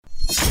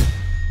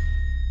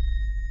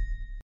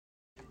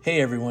Hey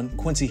everyone,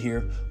 Quincy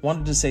here.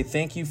 Wanted to say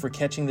thank you for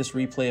catching this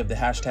replay of the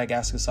hashtag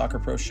Ask a Soccer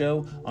Pro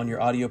show on your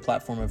audio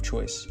platform of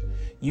choice.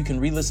 You can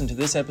re-listen to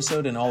this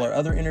episode and all our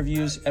other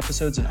interviews,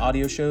 episodes, and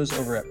audio shows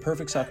over at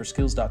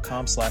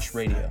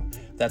perfectsoccerskills.com/radio.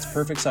 That's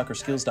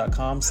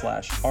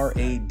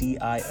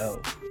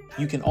perfectsoccerskills.com/RADIO.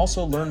 You can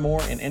also learn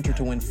more and enter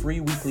to win free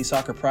weekly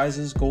soccer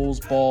prizes, goals,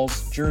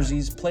 balls,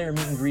 jerseys, player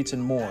meet and greets,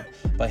 and more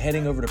by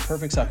heading over to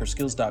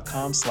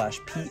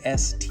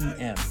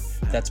perfectsoccerskills.com/PSTM.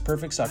 That's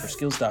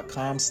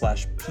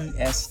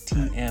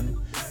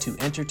perfectsoccerskills.com/PSTM to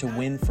enter to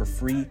win for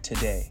free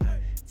today.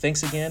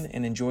 Thanks again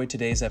and enjoy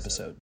today's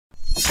episode.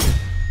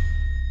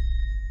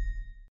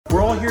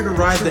 We're all here to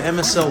ride the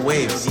MSL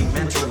wave, the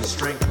Mental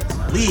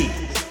Strength League.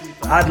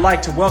 I'd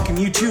like to welcome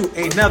you to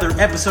another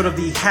episode of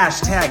the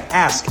hashtag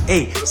Ask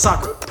a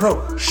Soccer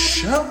Pro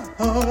show.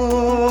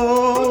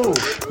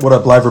 What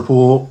up,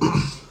 Liverpool?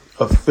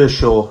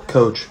 Official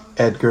coach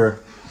Edgar.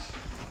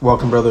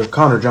 Welcome, brother.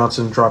 Connor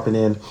Johnson dropping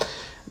in.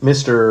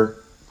 Mr.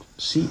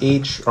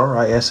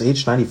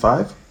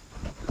 CHRISH95.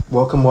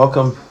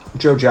 Welcome.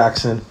 Joe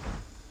Jackson.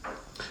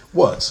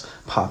 What's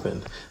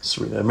poppin'?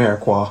 Serena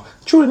Ameriqua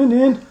joining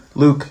in.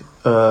 Luke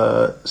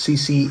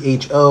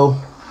CCHO.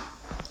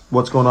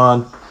 What's going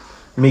on?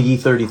 Miggy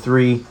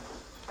 33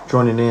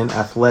 joining in.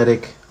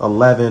 Athletic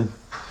 11.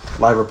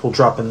 Liverpool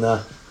dropping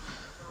the,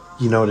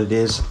 you know what it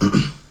is.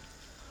 You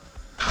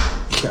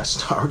guys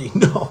already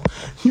know.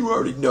 You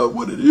already know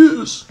what it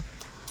is.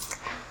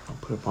 I'll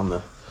put it on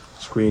the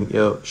screen.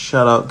 Yo,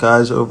 shout out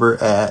guys over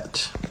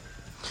at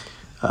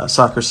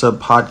Soccer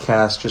Sub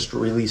Podcast, just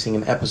releasing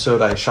an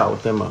episode I shot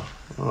with them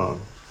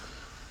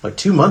like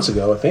 2 months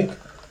ago, I think.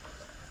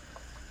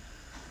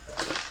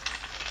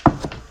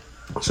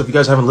 So if you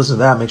guys haven't listened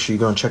to that, make sure you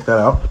go and check that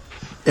out.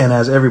 And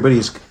as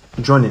everybody's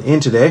joining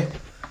in today,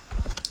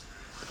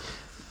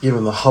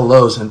 giving the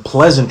hellos and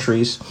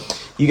pleasantries,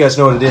 you guys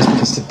know what it is,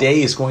 because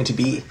today is going to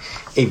be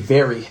a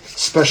very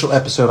special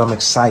episode. I'm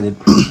excited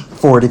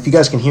for it. If you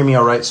guys can hear me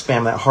all right,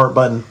 spam that heart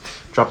button.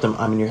 Drop them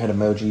I'm in your head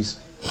emojis.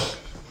 If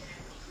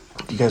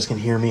you guys can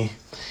hear me.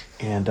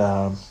 And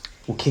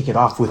we'll kick it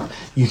off with,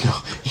 you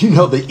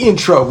know the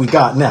intro we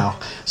got now.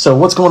 So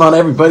what's going on,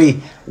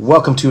 everybody?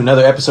 Welcome to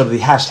another episode of the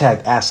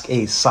hashtag Ask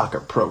a Soccer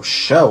Pro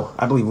show.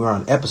 I believe we're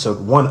on episode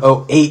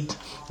 108.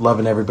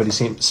 Loving everybody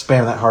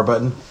spam that heart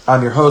button.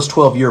 I'm your host,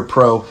 12-year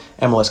pro,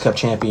 MLS Cup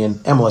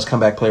champion, MLS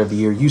Comeback Player of the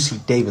Year,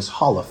 UC Davis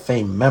Hall of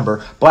Fame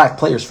member, Black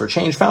Players for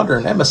Change founder,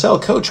 and MSL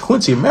coach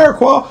Quincy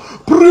Ameriqua.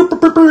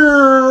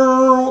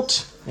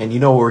 And you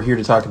know what we're here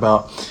to talk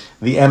about,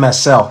 the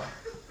MSL.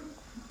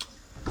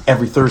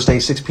 Every Thursday,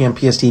 6 p.m.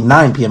 PST,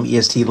 9 p.m.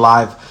 EST,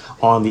 live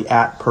on the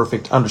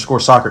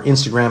 @perfect_soccer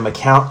Instagram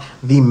account,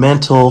 the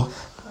Mental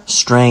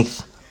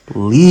Strength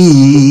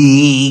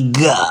League.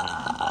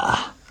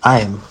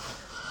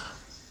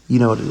 You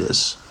know what it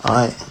is.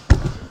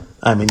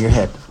 I'm in your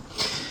head.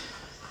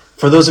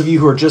 For those of you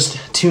who are just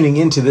tuning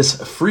into this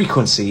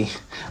frequency,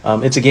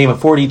 it's a game of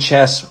 4D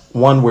chess,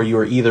 one where you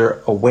are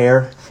either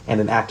aware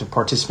and an active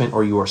participant,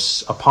 or you are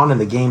a pawn in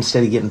the game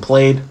steady getting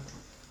played.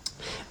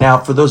 Now,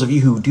 for those of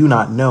you who do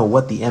not know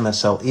what the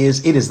MSL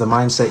is, it is the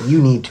mindset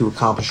you need to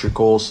accomplish your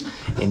goals,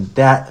 and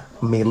that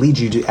may lead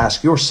you to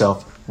ask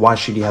yourself, why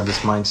should you have this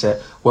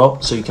mindset?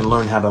 Well, so you can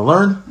learn how to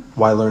learn.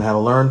 Why learn how to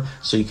learn?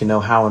 So you can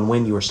know how and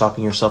when you are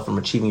stopping yourself from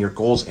achieving your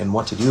goals and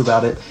what to do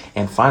about it.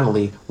 And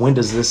finally, when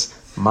does this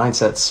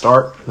mindset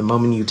start? The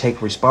moment you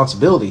take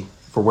responsibility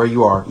for where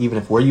you are, even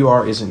if where you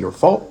are isn't your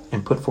fault,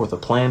 and put forth a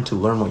plan to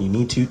learn what you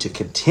need to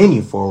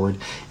continue forward.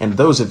 And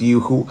those of you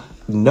who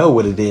know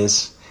what it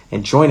is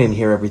and join in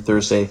here every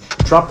Thursday,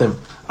 drop them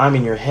I'm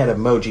in your head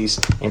emojis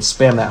and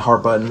spam that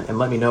heart button and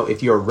let me know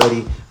if you're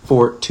ready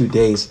for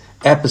today's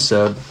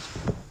episode,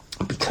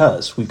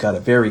 because we've got a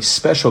very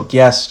special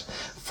guest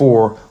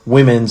for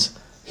Women's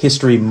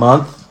History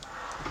Month.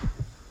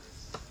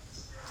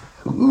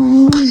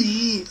 Ooh,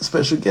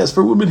 special guest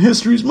for Women's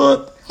History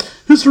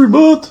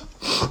Month.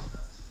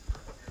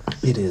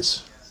 It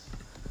is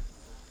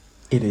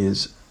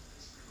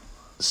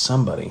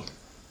somebody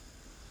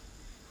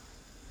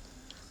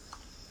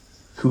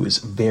who is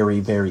very,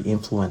 very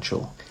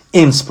influential,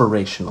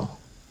 inspirational,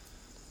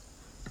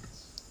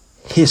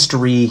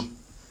 history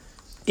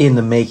in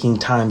the making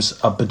times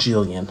a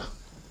bajillion.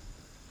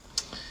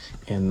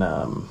 And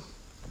let me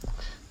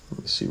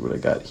see what I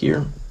got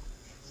here.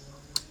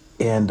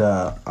 And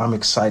I'm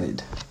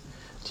excited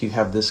to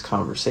have this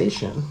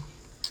conversation.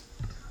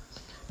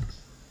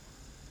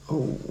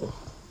 Oh,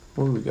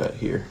 what do we got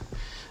here?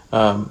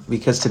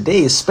 Because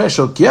today's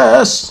special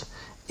guest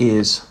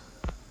is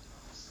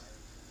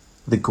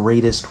the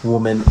greatest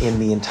woman in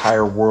the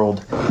entire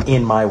world,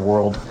 in my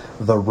world,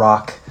 the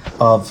rock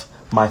of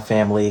my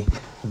family,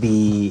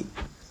 the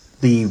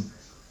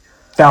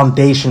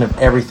foundation of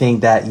everything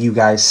that you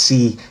guys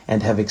see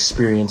and have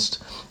experienced.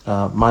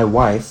 My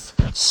wife,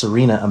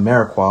 Serena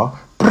Ameriqua,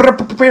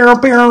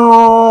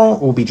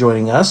 will be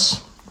joining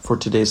us for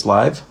today's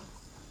live.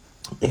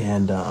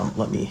 And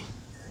let me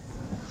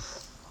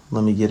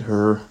get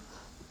her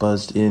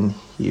buzzed in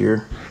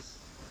here.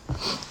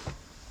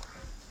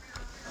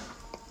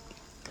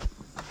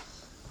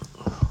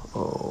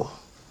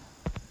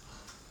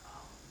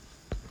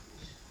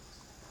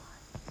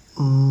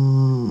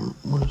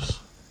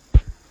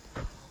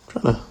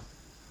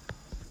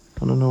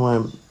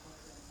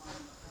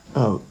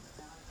 Oh,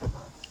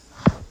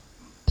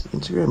 did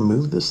Instagram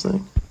move this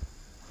thing?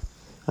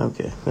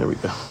 Okay, there we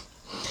go.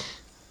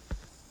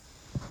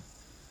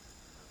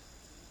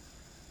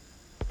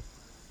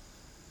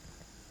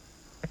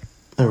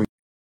 There we go.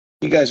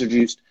 You guys are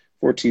juiced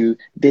for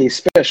today's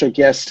special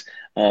guest.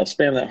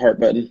 Spam that heart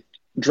button.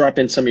 Drop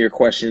in some of your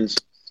questions.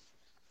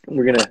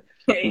 We're going to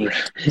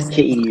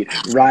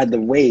ride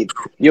the wave.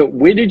 Yo,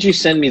 where did you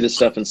send me the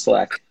stuff in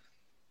Slack?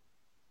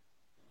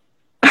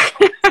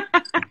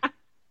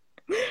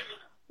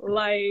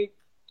 Like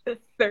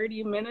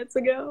 30 minutes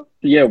ago.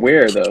 Yeah,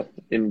 where though?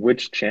 In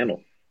which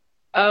channel?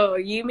 Oh,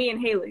 you, me, and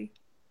Haley.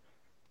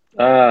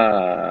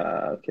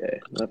 Okay.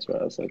 That's why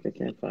I was like, I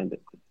can't find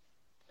it.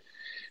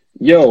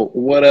 Yo,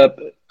 what up?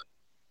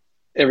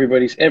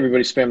 Everybody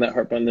spam that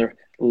heart button. They're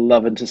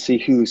loving to see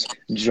who's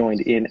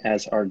joined in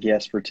as our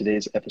guest for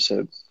today's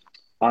episode.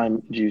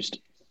 I'm juiced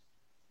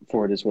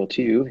for it as well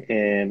too,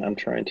 and I'm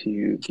trying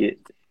to get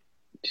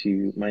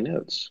to my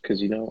notes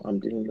because I'm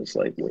doing this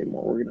like way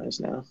more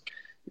organized now.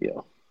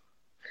 Yeah,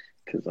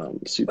 because I'm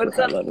super What's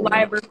high up, level.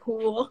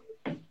 Liverpool?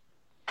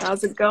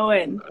 How's it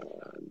going?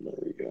 There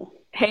we go.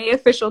 Hey,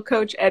 official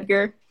coach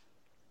Edgar.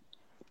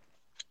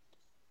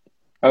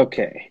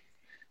 Okay,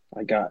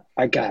 I got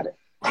it.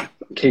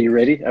 Okay, you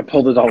ready? I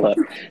pulled it all up.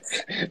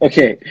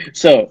 Okay,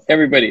 so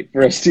everybody,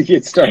 for us to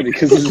get started,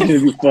 because this is going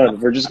to be fun,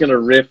 we're just going to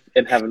riff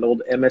and have an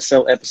old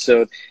MSL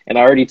episode. And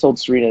I already told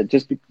Serena,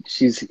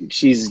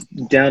 she's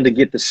down to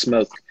get the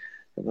smoke.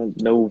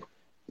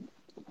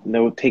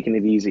 No taking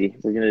it easy.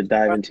 We're going to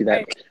dive into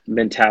that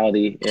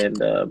mentality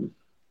and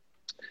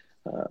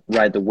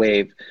ride the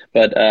wave.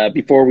 But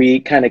before we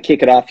kind of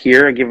kick it off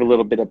here and give a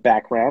little bit of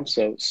background,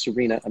 so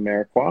Serena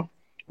Amarikwa,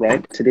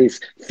 right? Today's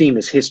theme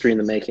is history in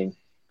the making.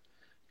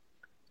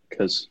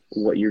 Because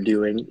what you're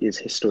doing is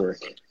historic,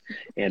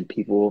 and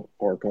people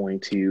are going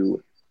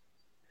to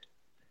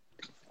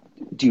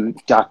do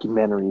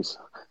documentaries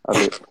of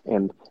it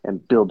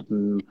and build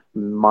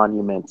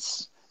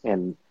monuments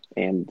and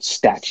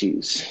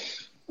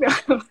statues.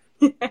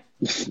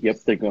 Yep,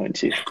 they're going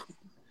to.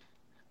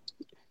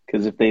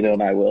 Because if they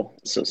don't, I will.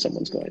 So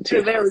someone's going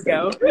to. There we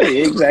go.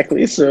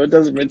 Exactly. So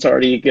it's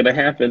already going to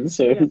happen.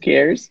 So who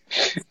cares?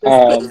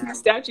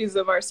 Statues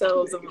of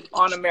ourselves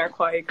on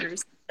Amarikwa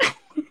Acres.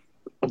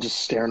 I'm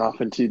just staring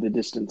off into the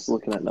distance,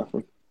 looking at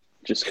nothing,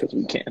 just because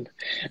we can.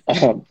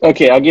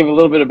 Okay, I'll give a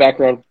little bit of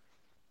background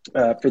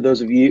for those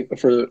in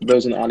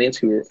the audience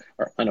who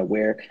are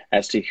unaware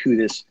as to who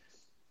this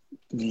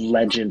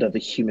legend of a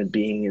human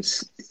being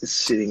is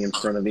sitting in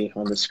front of me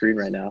on the screen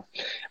right now.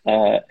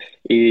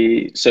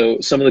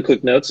 So some of the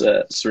quick notes: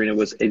 Serena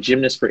was a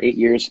gymnast for 8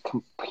 years,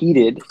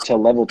 competed to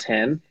level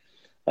 10,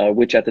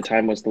 which at the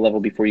time was the level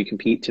before you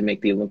compete to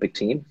make the Olympic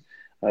team.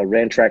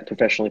 Ran track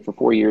professionally for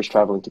 4 years,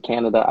 traveling to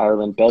Canada,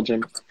 Ireland,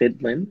 Belgium,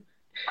 Finland.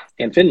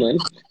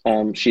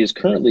 She is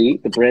currently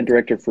the brand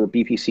director for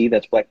BPC,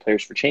 that's Black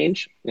Players for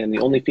Change, and the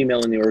only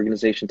female in the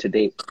organization to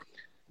date.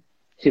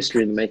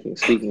 History in the making.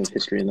 Speaking of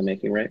history in the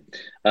making, right?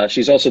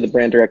 She's also the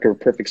brand director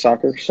of Perfect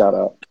Soccer. Shout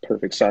out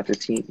Perfect Soccer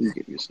team. You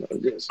guys know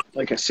what it is.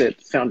 Like I said,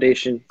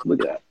 foundation. Look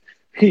at that.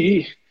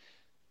 You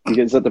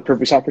guys, is that the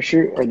Perfect Soccer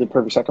shirt or the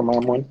Perfect Soccer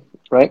mom one,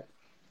 right?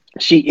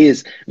 She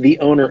is the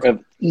owner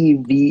of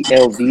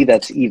EVLV,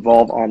 that's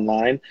Evolve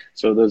Online.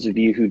 So those of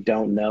you who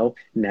don't know,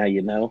 now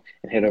you know,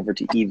 and head over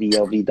to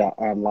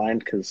evlv.online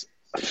because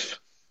if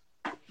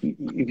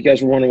you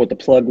guys were wondering what the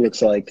plug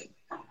looks like,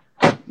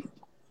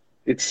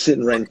 it's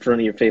sitting right in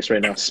front of your face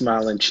right now,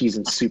 smiling,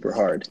 cheesing super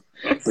hard.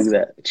 Look at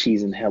that,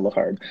 cheesing hella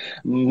hard.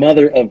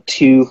 Mother of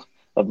two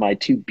of my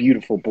two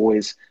beautiful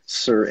boys,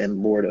 Sir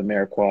and Lord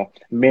Amarikwa,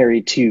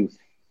 married to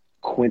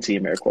Quincy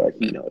Amarikwa.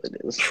 You know what it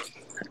is.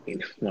 I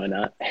mean, why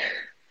not?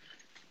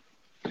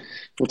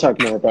 We'll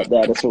talk more about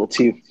that as well,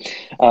 too.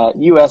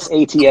 U.S.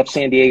 ATF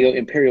San Diego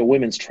Imperial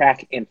Women's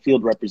Track and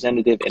Field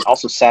Representative, and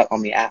also sat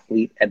on the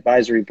Athlete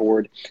Advisory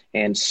Board.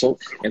 And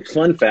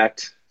fun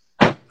fact,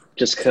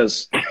 just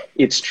because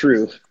it's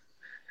true,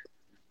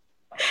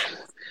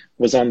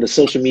 was on the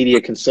social media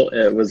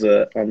was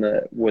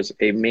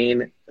a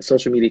main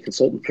social media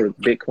consultant for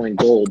Bitcoin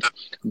Gold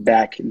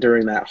back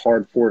during that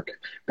hard fork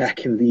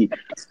back in the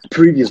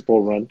previous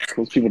bull run.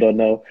 Most people don't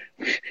know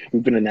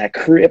we've been in that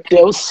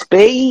crypto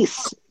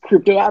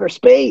outer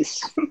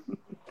space.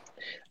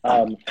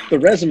 The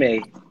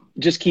resume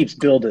just keeps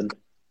building,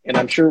 and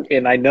I'm sure,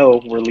 and I know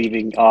we're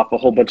leaving off a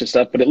whole bunch of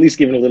stuff, but at least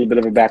giving a little bit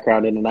of a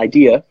background and an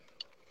idea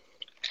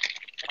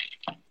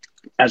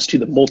as to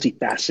the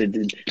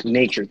multifaceted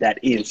nature that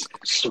is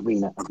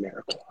Serena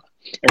Amarikwa.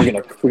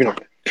 And we're gonna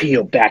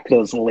peel back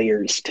those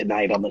layers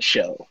tonight on the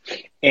show.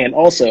 And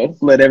also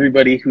let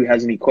everybody who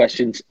has any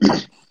questions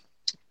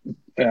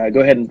go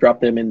ahead and drop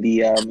them in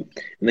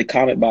the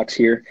comment box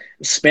here.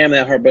 Spam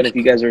that heart button if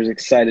you guys are as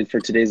excited for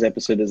today's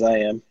episode as I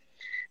am.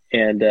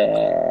 And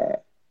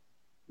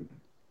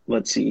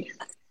let's see.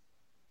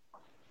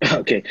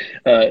 Okay,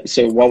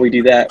 so while we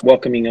do that,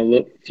 welcoming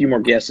a few more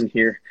guests in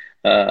here.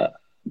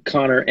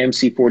 Connor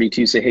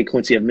MC42 say, "Hey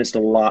Quincy, I've missed a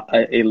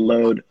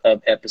load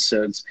of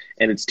episodes,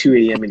 and it's 2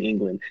 a.m. in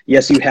England."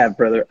 Yes, you have,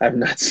 brother. I've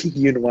not seen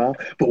you in a while,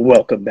 but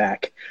welcome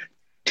back.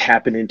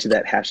 Tapping into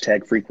that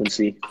hashtag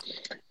frequency,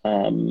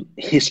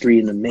 history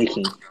in the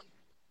making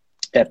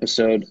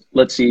episode.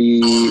 Let's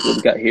see what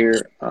we got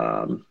here.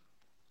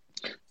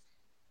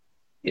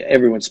 Yeah,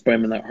 everyone's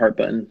spamming that heart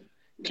button.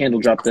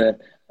 Candle dropped the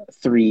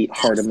 3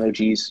 heart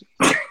emojis.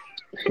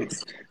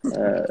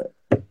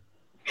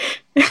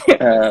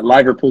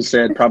 Liverpool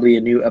said, "Probably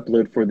a new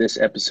upload for this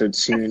episode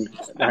soon.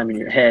 I'm in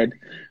your head."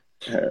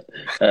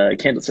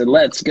 Candle said,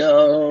 "Let's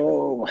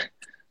go."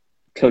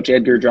 Coach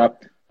Edgar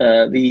dropped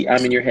the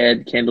 "I'm in your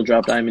head." Candle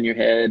dropped "I'm in your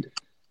head"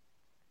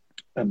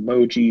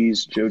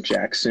 emojis. Joe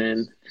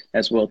Jackson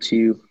as well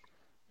too.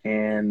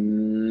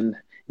 And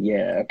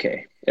yeah,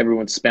 okay.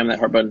 Everyone spam that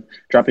heart button.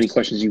 Drop any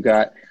questions you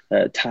got.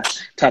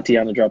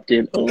 Tatiana dropped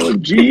in. "Oh,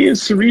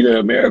 geez, Serena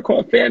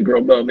America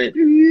fangirl moment."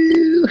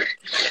 Ooh.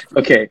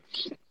 Okay.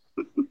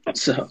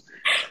 So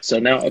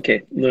now,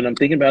 okay, when I'm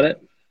thinking about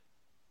it,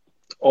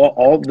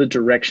 all the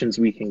directions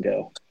we can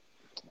go.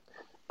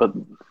 But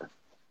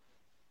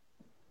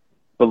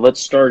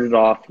let's start it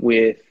off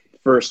with,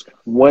 first,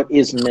 what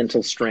is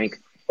mental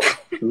strength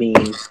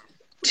mean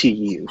to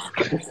you?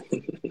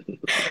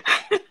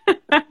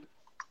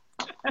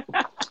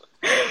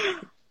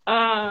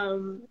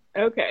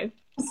 Okay.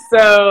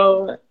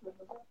 So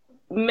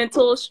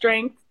mental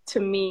strength to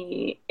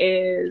me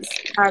is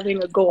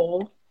having a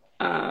goal,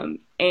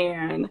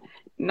 and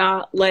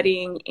not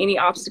letting any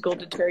obstacle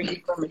deter you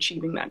from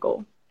achieving that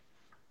goal.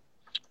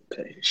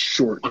 Okay,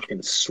 short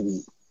and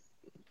sweet,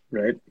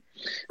 right?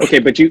 Okay,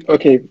 but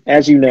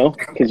as you know,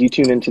 because you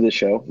tune into the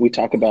show, we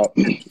talk about,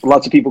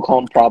 lots of people call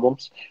them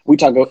problems. We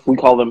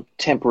call them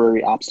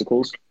temporary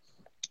obstacles,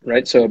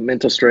 right? So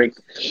mental strength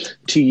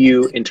to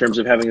you in terms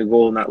of having a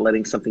goal and not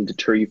letting something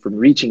deter you from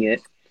reaching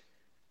it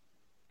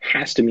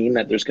has to mean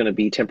that there's going to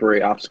be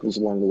temporary obstacles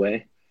along the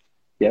way.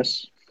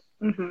 Yes?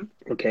 Mm-hmm.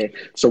 Okay,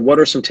 so what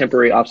are some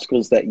temporary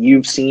obstacles that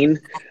you've seen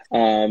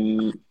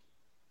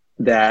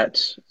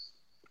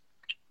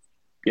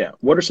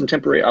what are some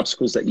temporary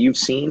obstacles that you've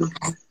seen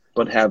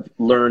but have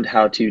learned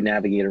how to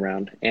navigate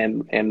around,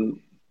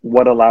 and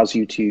what allows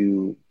you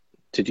to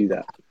do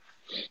that?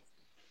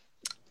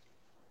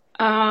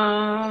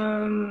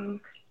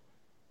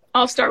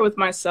 I'll start with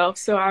myself.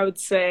 So I would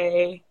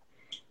say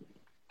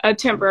a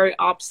temporary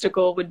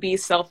obstacle would be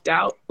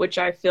self-doubt, which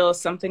I feel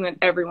is something that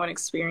everyone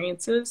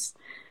experiences.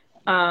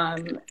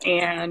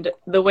 And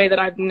the way that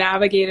I've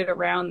navigated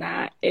around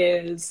that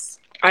is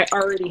I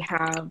already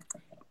have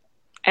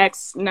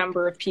X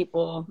number of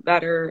people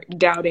that are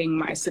doubting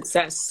my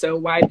success. So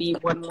why be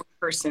one more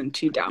person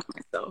to doubt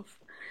myself?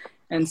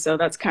 And so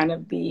that's kind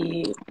of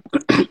the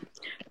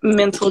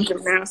mental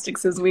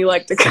gymnastics, as we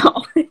like to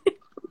call it.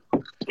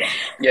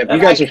 Yeah,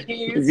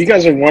 if you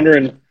guys are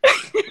wondering,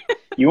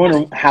 you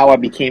wonder how I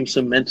became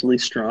so mentally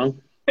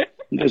strong,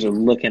 you guys are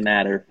looking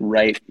at her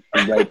right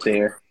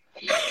there.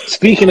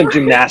 Speaking of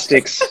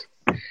gymnastics,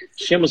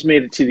 she almost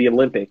made it to the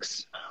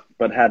Olympics,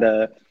 but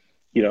I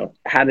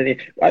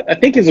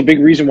think is a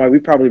big reason why we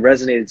probably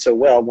resonated so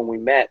well when we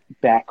met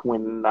back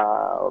when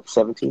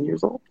 17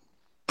 years old.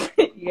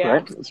 Yeah.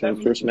 Right? That's when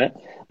we first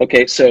met.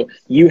 Okay, so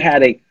you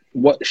had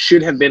what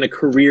should have been a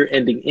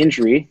career-ending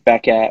injury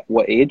back at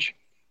what age?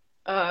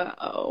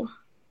 11.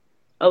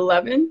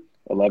 11?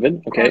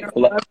 Okay.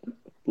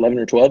 11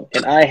 or 12.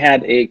 And I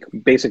had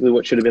basically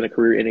what should have been a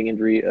career-ending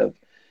injury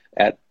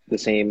at the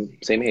same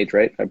age,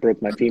 right? I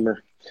broke my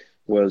femur,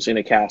 was in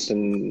a cast,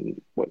 and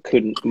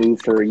couldn't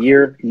move for a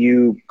year.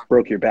 You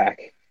broke your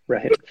back,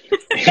 right?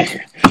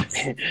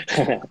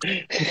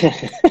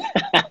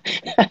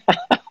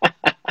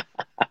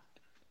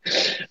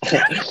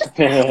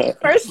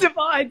 First of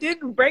all, I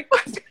didn't break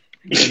my back.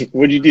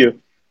 What'd you do?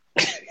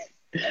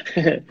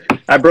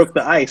 I broke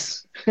the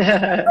ice.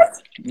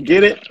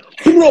 Get it?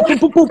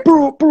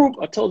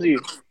 I told you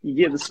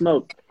get the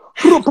smoke.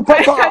 I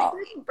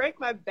didn't break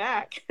my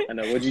back. I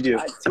know. What'd you do?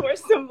 I tore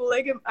some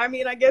ligament. I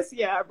mean, I guess,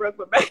 yeah, I broke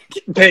my back.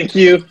 Thank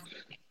you.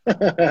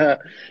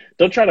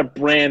 Don't try to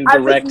brand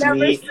direct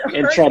me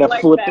and try to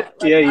flip it.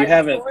 Like, yeah, you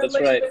haven't. That's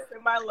right.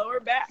 In my lower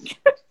back.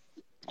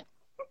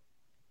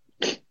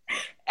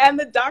 And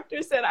the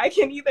doctor said I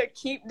can either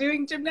keep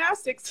doing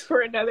gymnastics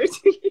for another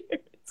 2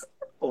 years.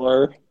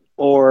 Or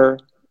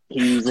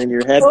he's in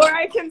your head. Or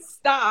I can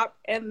stop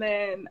and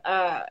then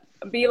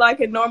be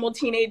like a normal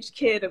teenage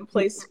kid and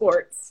play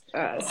sports.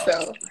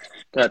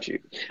 Got you.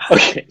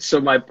 Okay, so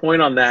my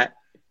point on that,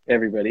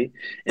 everybody,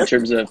 in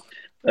terms of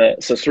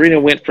so Serena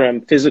went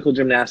from physical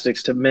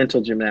gymnastics to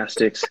mental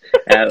gymnastics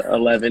at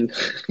 11,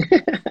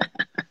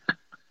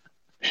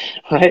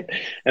 right?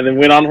 And then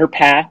went on her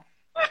path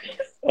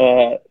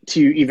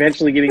to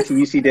eventually getting to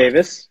UC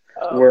Davis,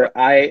 where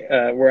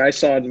I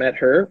saw and met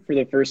her for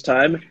the first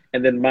time,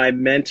 and then my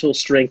mental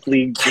strength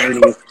league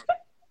journey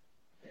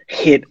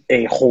hit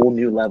a whole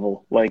new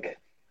level. Like,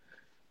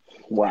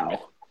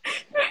 wow.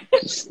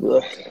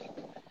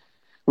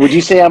 Would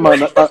you say I'm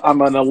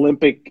an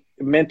Olympic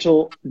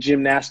mental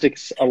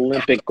gymnastics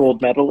Olympic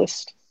gold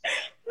medalist?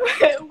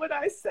 Would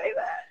I say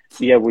that?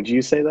 Yeah, would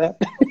you say that?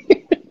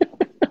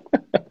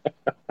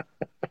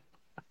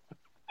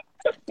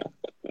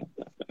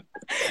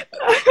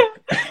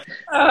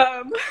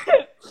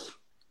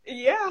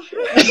 Yeah.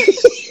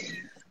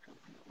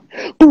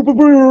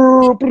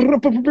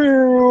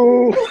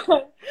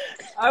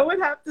 I would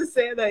have to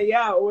say that,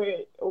 yeah,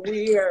 we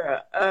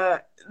are,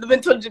 the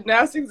mental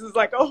gymnastics is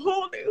like a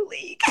whole new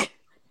league.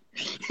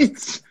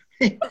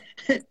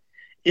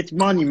 It's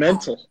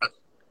monumental.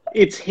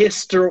 It's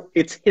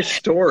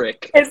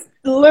historic. It's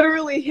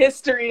literally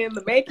history in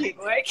the making.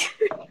 Like,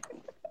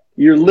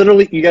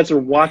 you guys are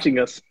watching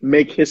us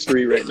make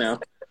history right now.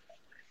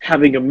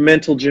 Having a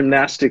mental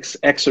gymnastics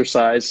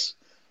exercise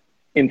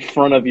in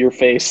front of your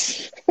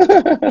face.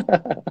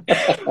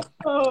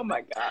 oh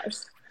my gosh.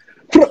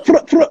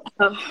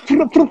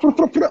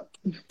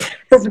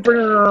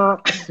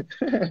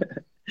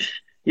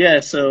 Yeah,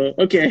 so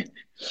okay.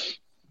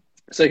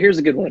 So here's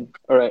a good one.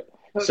 All right.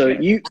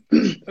 Okay.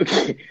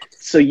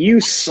 So you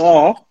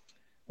saw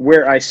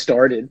where I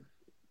started,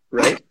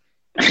 right?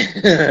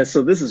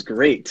 So this is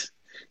great.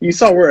 You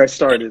saw where I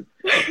started,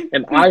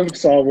 and I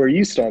saw where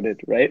you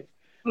started, right?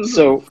 Mm-hmm.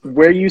 So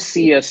where you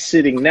see us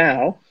sitting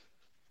now,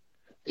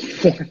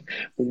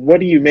 what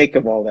do you make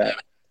of all that?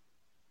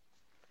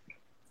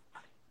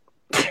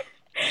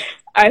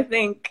 I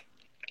think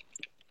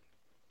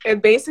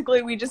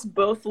basically we just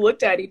both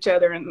looked at each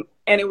other and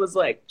it was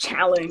like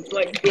challenge,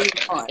 like being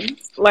on.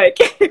 Like,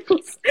 it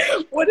was,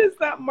 what is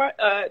that?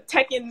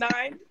 Tekken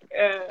 9?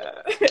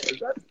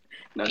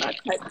 No, not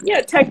Tekken.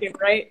 Yeah, Tekken,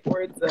 right?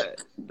 Or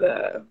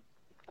the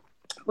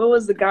what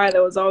was the guy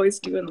that was always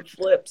doing the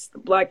flips? The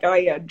black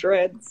guy, he had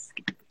dreads.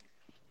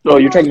 Oh,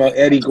 you're talking about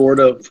Eddie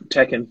Gordo of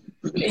Tekken.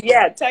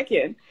 Yeah,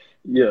 Tekken.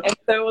 Yeah. And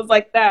so it was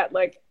like that.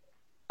 Like,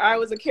 I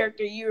was a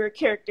character, you were a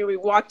character. We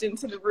walked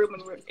into the room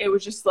and it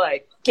was just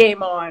like,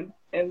 game on.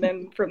 And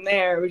then from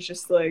there, it was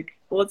just like,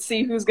 let's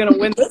see who's going to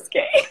win this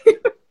game.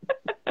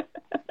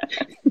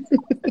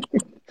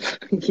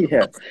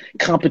 Yeah.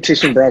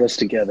 Competition brought us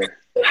together.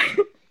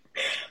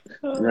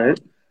 Right?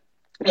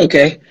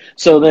 Okay.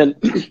 So then,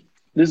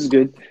 this is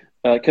good.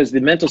 Because the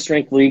Mental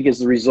Strength League is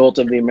the result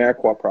of the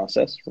AmeriCorps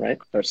process, right?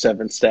 Our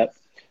 7-step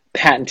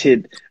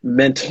patented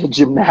mental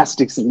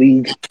gymnastics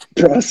league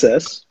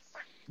process.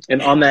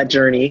 And on that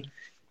journey,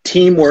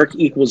 teamwork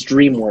equals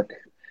dream work,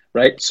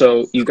 right?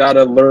 So you got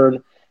to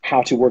learn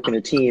how to work in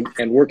a team,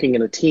 and working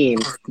in a team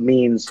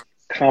means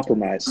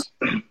compromise,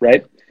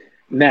 right?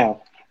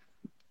 Now,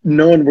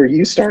 knowing where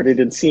you started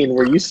and seeing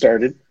where you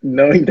started,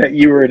 knowing that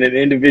you were in an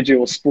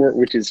individual sport,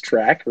 which is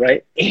track,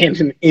 right? And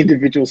an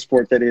individual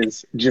sport that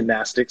is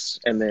gymnastics,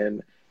 and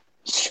then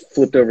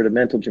flipped over to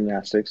mental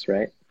gymnastics,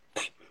 right?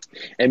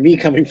 And me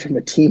coming from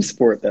a team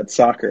sport, that's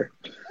soccer,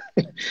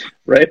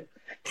 right?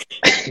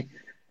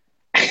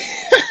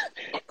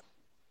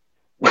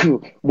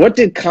 What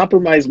did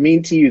compromise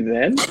mean to you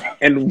then?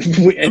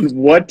 And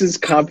what does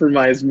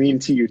compromise mean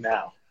to you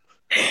now?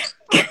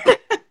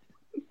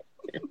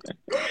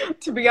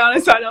 To be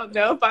honest, I don't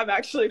know if I've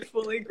actually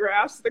fully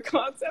grasped the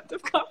concept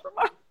of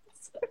compromise.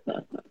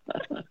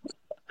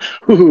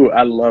 Ooh,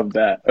 I love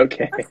that.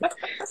 Okay.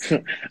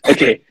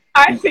 Okay.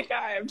 I think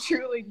I am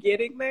truly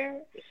getting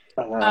there.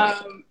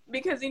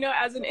 Because,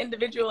 as an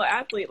individual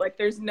athlete, like,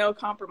 there's no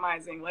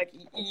compromising. Like,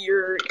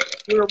 you're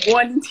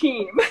one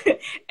team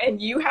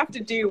and you have to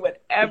do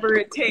whatever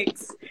it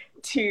takes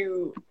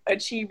to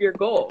achieve your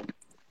goal.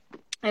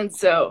 And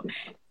so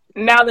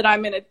now that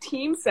I'm in a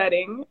team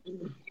setting,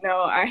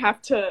 I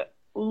have to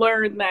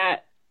learn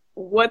that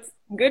what's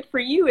good for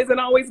you isn't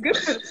always good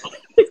for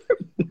me.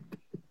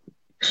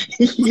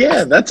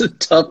 Yeah, that's a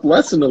tough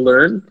lesson to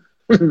learn,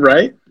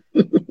 right?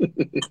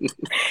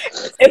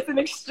 It's an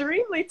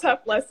extremely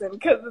tough lesson,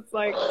 because it's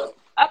like,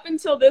 up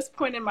until this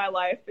point in my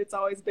life, it's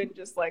always been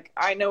just like,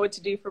 I know what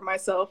to do for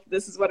myself.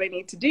 This is what I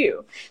need to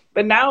do.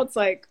 But now it's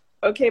like,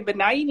 okay, but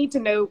now you need to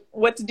know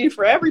what to do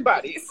for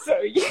everybody.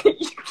 So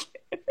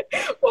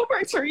what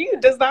works for you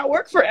does not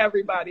work for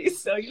everybody.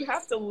 So you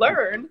have to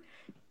learn,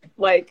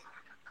 like,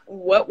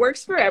 what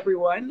works for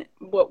everyone,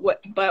 but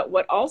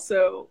what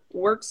also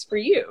works for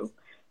you.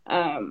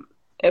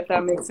 If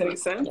that makes any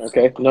sense.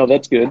 Okay, no,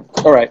 that's good.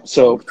 All right,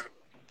 so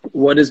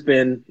what has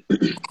been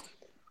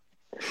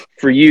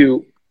for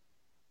you?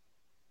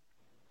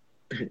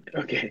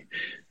 Okay,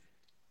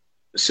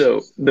 so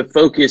the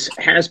focus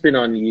has been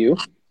on you,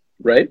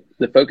 right?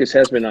 The focus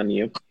has been on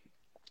you,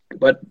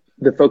 but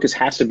the focus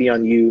has to be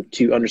on you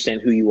to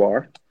understand who you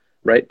are,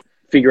 right?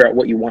 Figure out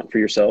what you want for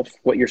yourself,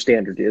 what your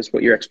standard is,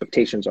 what your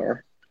expectations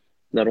are,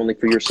 not only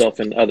for yourself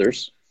and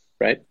others,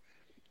 right?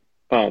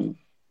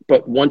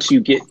 But once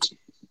you get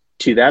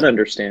to that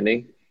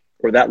understanding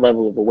or that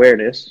level of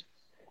awareness,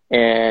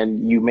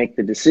 and you make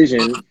the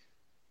decision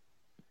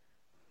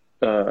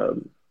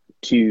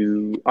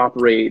to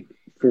operate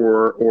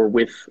for or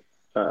with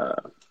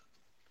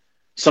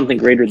something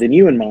greater than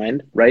you in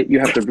mind, right? You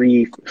have to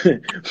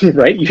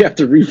right? You have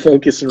to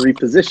refocus and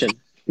reposition.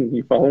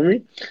 You follow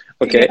me?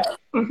 Okay. Yeah.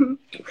 Mm-hmm.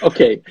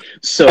 Okay.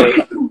 So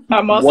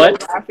I'm also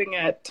laughing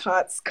at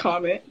Tot's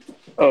comment.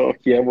 Oh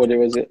yeah, what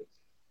was it?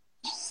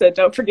 said,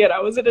 don't forget I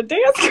was in a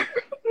dance group.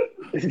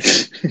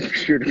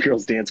 You're the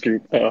girls' dance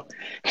group. Oh,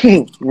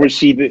 was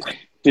she? Did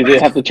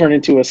it have to turn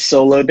into a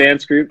solo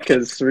dance group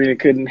because Serena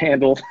couldn't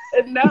handle?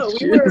 No,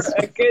 we were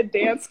a good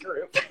dance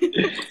group.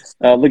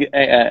 Look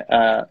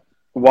at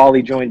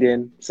Wally joined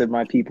in. Said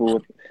my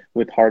people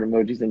with heart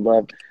emojis and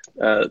love.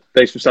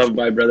 Thanks for stopping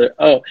by, brother.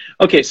 Oh,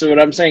 okay. So what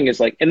I'm saying is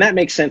like, and that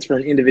makes sense for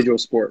an individual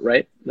sport,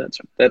 right? That's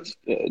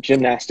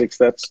gymnastics.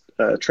 That's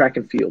track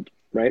and field,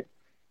 right?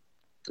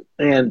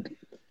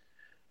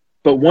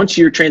 But once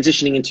you're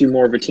transitioning into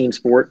more of a team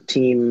sport,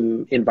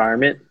 team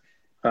environment,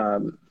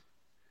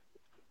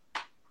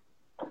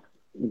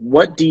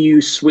 what do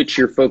you switch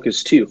your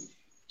focus to?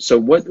 So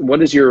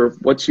what's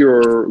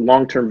your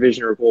long-term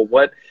vision or goal?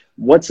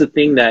 What's the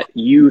thing that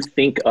you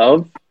think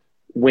of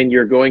when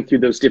you're going through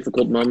those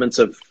difficult moments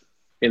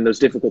in those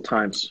difficult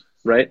times,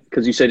 right?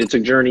 Because you said it's a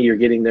journey, you're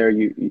getting there,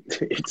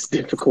 it's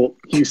difficult.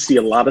 You see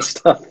a lot of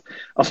stuff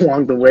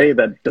along the way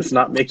that does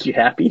not make you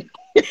happy.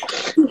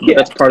 Yeah.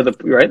 That's part of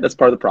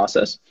the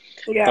process.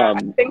 Yeah,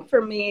 I think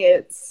for me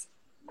it's,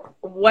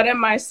 what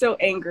am I so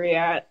angry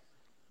at?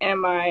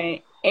 Am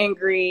I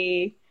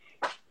angry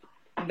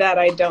that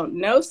I don't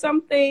know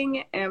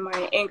something? Am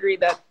I angry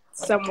that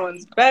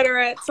someone's better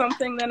at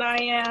something than I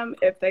am?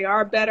 If they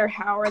are better,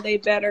 how are they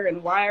better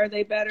and why are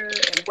they better?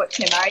 And what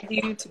can I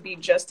do to be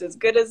just as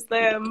good as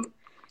them?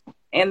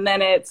 And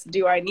then it's,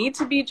 do I need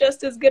to be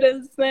just as good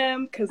as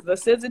them? Because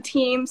this is a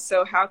team,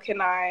 so how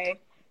can I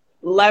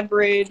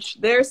leverage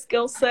their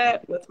skill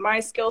set with my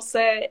skill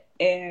set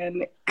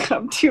and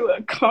come to a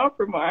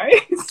compromise?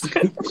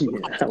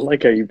 Yeah, I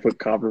like how you put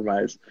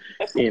compromise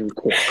in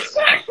quotes.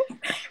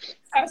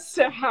 As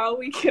to how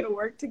we can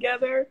work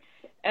together.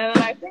 And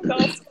I think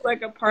also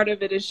like a part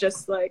of it is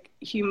just like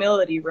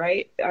humility,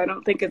 right? I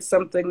don't think it's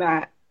something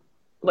that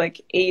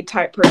like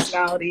A-type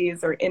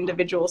personalities or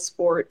individual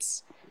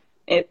sports,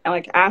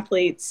 like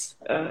athletes,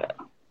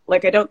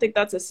 like I don't think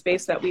that's a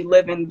space that we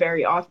live in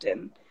very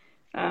often.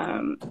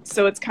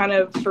 So it's kind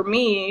of, for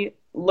me,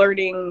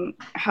 learning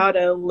how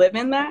to live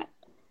in that,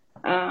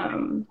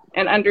 and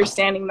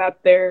understanding that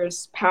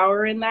there's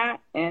power in that,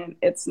 and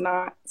it's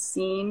not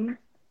seen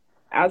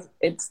as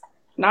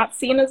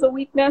a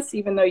weakness,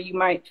 even though you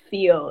might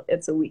feel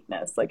it's a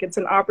weakness. Like, it's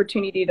an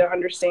opportunity to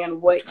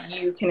understand what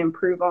you can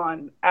improve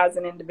on as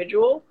an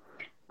individual,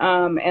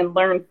 and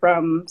learn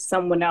from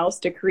someone else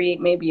to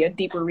create maybe a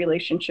deeper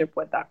relationship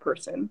with that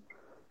person.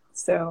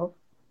 So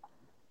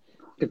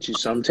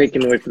I'm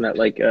taking away from that,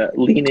 like,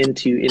 lean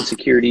into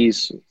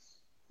insecurities,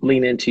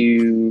 lean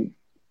into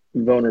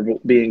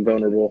being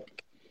vulnerable.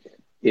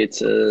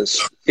 It's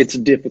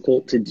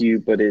difficult to do,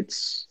 but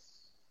it's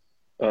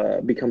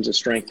becomes a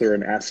strength or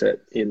an asset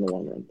in the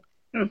long run.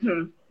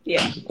 Mm-hmm.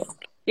 Yeah.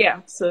 Yeah.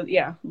 So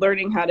yeah,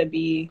 learning how to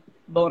be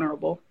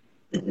vulnerable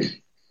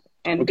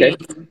and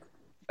being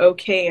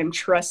okay and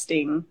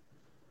trusting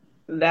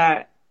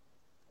that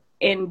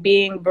in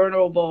being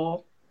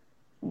vulnerable,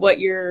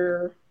 what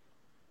you're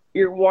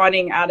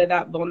wanting out of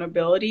that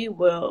vulnerability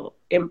will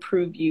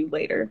improve you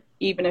later,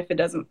 even if it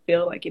doesn't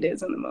feel like it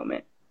is in the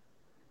moment.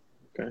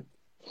 Okay.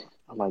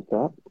 I like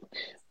that.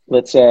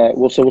 Let's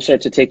we'll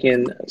start to take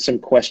in some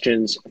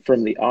questions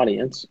from the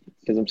audience,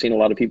 because I'm seeing a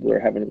lot of people are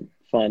having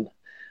fun.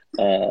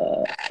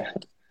 A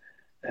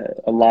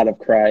lot of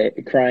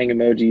crying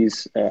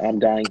emojis. I'm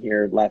dying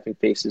here. Laughing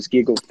faces.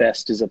 Giggle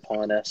fest is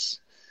upon us.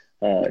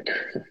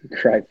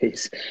 Cry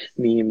face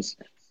memes.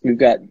 We've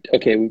got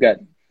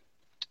the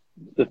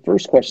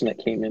first question that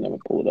came in. I'm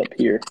gonna pull it up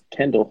here.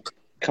 Kendall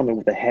coming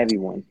with a heavy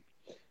one.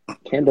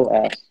 Kendall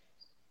asks,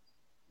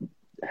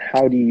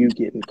 how do you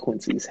get in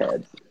Quincy's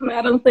head?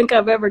 I don't think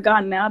I've ever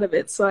gotten out of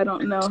it, so I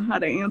don't know how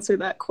to answer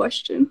that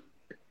question.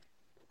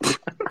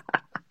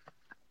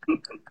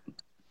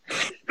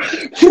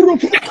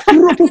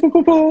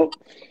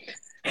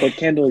 But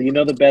Kendall, you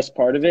know the best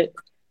part of it?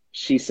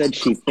 She said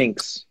she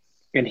thinks.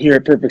 And here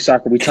at Perfect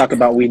Soccer, we talk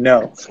about we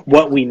know.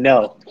 What we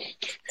know.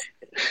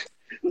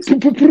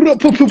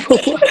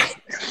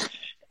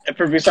 At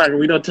Perfect Soccer,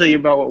 we don't tell you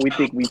about what we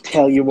think. We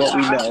tell you what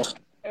we know.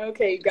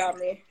 Okay, you got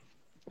me.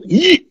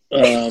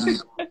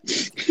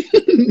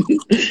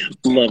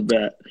 Love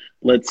that.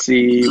 Let's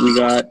see. We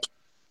got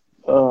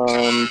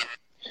Live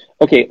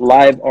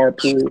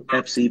RPU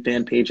FC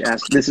fan page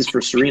asks, this is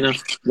for Serena.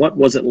 What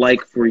was it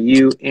like for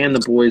you and the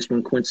boys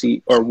when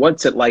Quincy, or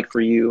what's it like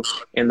for you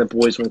and the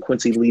boys when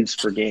Quincy leaves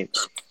for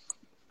games?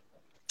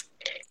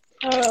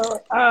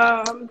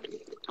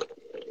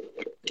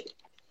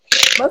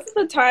 Most of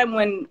the time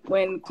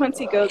when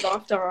Quincy goes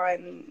off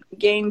on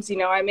games,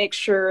 I make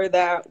sure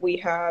that we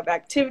have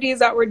activities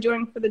that we're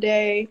doing for the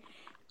day,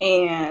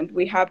 and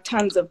we have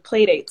tons of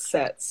play dates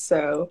set.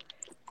 So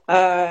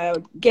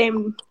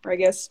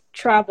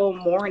travel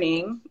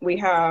morning, we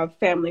have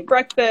family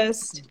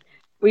breakfast.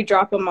 We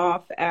drop them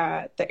off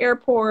at the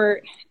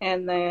airport,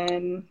 and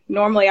then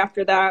normally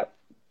after that,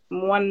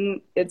 one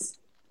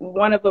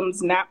of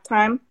them's nap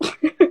time.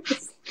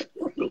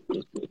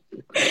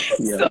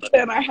 So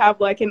then I have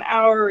like an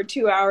hour or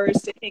 2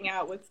 hours to hang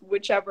out with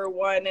whichever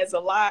one is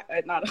alive,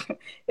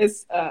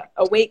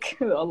 awake,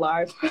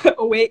 alive,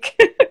 awake.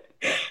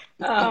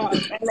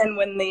 And then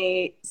when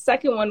the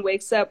second one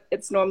wakes up,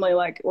 it's normally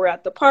like we're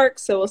at the park,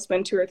 so we'll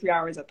spend 2 or 3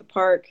 hours at the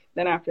park.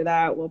 Then after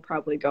that, we'll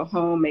probably go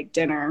home, make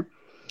dinner,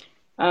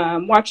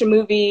 watch a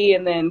movie,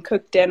 and then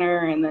cook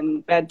dinner, and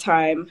then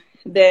bedtime.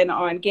 Then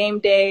on game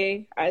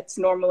day, it's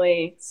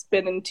normally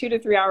spending 2 to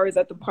 3 hours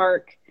at the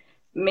park.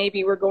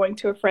 Maybe we're going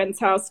to a friend's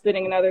house,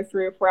 spending another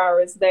 3 or 4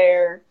 hours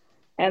there.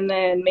 And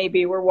then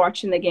maybe we're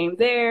watching the game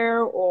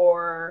there,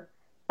 or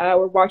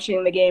we're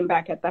watching the game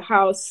back at the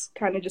house.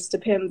 Kind of just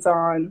depends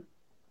on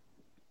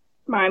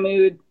my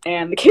mood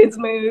and the kids'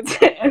 moods,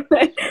 and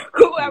then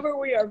whoever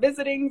we are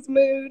visiting's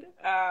mood.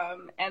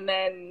 And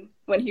then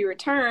when he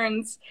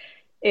returns,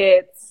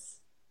 it's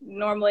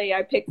normally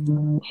I pick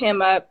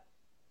him up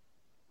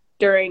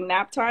during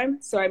nap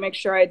time. So I make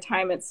sure I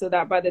time it so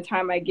that by the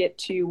time I get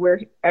to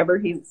wherever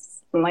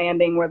he's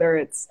landing, whether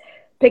it's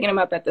picking him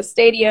up at the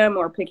stadium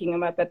or picking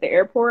him up at the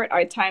airport,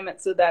 I time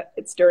it so that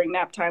it's during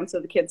nap time,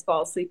 so the kids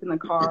fall asleep in the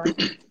car,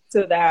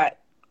 so that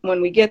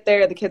when we get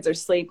there, the kids are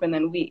asleep, and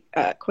then we,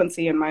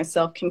 Quincy and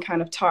myself, can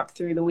kind of talk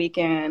through the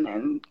weekend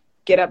and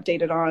get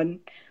updated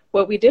on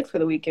what we did for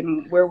the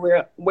weekend, where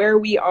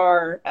we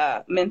are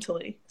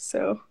mentally.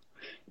 So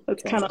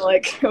that's kind of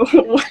like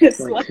what it's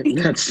like.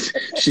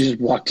 She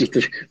just walked you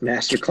through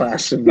master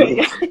class and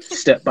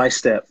step by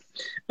step.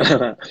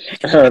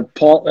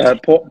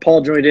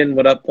 Paul joined in.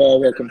 What up,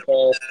 Paul? Welcome,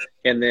 Paul.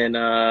 And then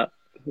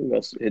who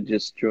else had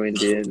just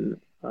joined in?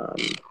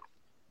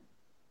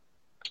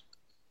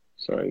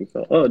 Sorry.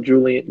 Oh,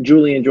 Julian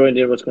joined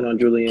in. What's going on,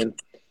 Julian?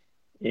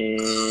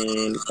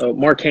 And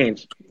Mark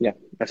Haynes. Yeah,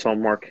 I saw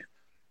Mark.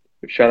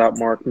 Shout out,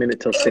 Mark. Minute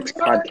Till 6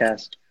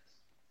 podcast.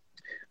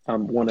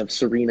 One of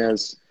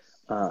Serena's,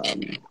 what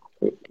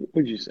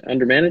did you say?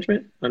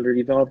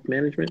 Underdeveloped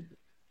management?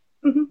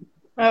 Mm-hmm.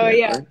 Oh,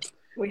 yeah. Right?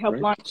 We helped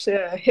launch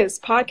his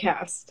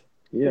podcast.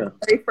 Yeah.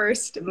 Very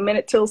first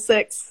Minute Till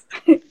 6.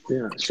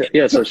 Yeah.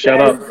 So shout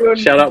out,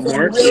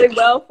 Mark. Really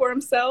well for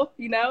himself,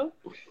 you know.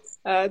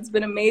 It's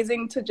been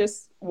amazing to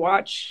just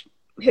watch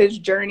his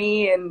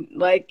journey, and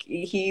like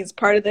he's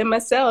part of the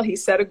MSL. He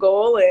set a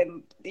goal,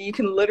 and you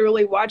can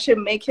literally watch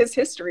him make his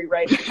history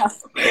right now.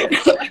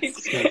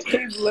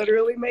 He's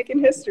literally making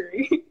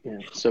history.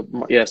 So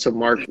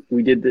Mark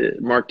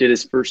did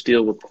his first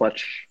deal with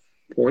Clutch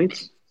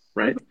Points,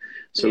 right?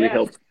 So we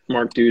helped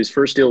Mark do his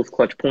first deal with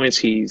Clutch Points.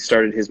 He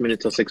started his Minute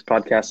Till 6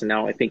 podcast, and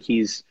now I think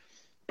he's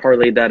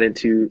parlayed that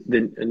into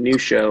a new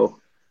show.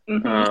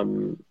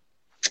 Mm-hmm.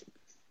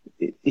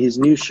 His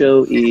new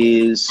show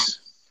is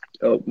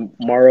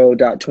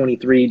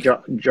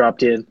Morrow.23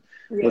 dropped in.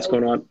 Yeah. What's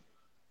going on?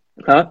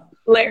 Huh?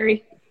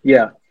 Larry.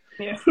 Yeah.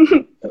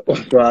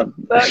 Well,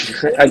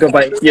 I go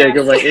by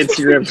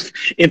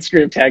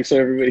Instagram tag so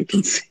everybody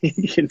can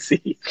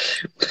see.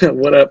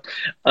 What up?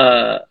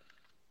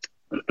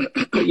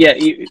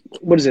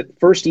 What is it?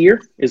 First Year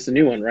is the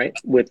new one, right?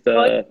 With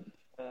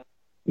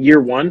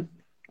Year One.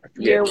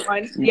 Year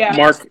One. Yeah.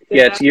 Mark.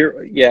 Yeah, it's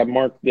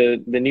Mark.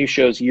 The new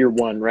show's Year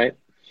One, right?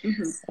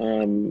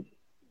 Mm-hmm.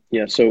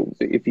 So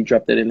if you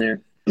drop that in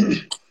there,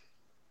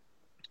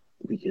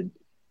 we could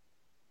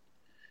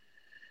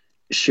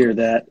share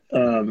that.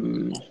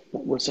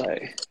 What was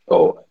I?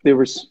 Oh, there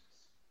was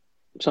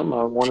something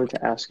I wanted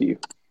to ask you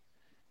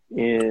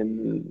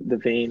in the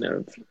vein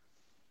of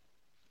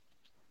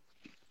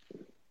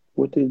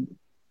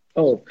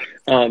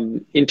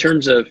in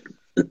terms of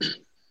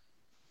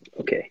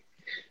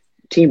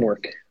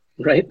teamwork,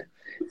 right?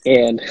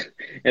 And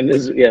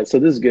this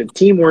is good.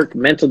 Teamwork,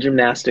 mental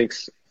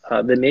gymnastics,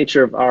 the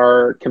nature of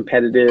our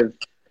competitive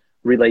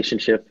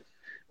relationship,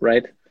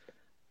 right?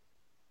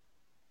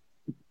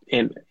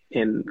 And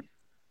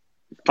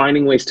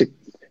finding ways to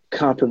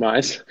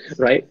compromise,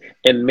 right?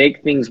 And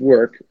make things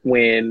work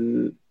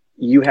when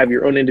you have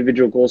your own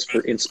individual goals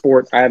in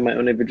sport. I have my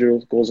own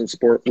individual goals in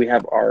sport. We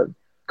have our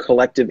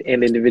collective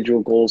and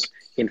individual goals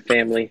in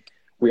family.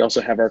 We also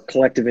have our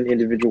collective and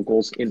individual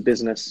goals in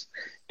business,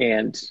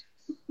 and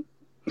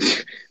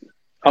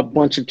a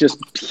bunch of just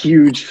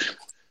huge,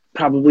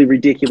 probably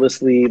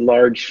ridiculously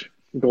large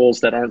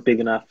goals that aren't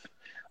big enough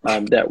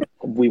that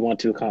we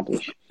want to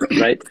accomplish,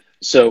 right?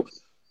 So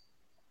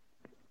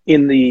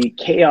in the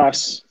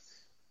chaos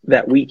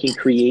that we can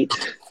create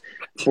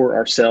for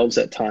ourselves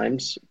at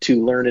times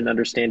to learn and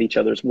understand each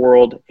other's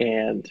world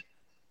and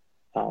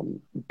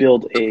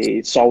build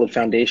a solid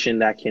foundation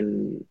that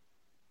can,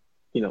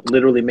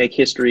 literally make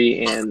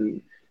history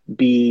and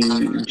be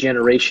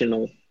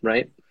generational,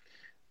 right?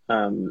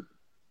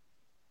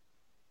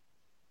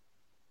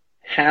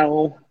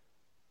 How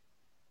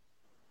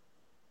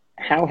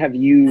have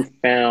you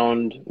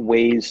found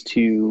ways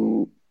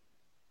to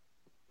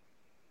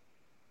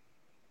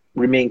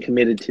remain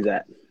committed to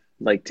that?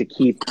 Like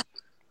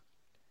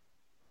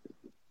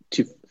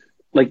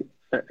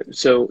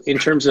so in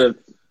terms of,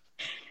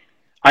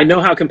 I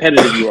know how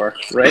competitive you are,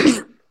 right?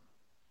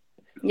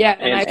 Yeah.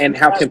 And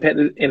how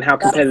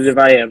competitive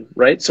I am,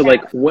 right? So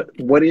like what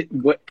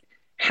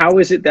how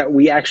is it that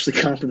we actually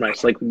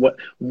compromise? Like,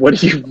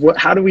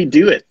 how do we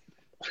do it?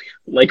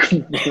 Like,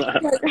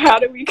 how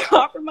do we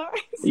compromise?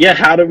 Yeah,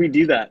 how do we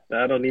do that?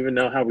 I don't even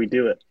know how we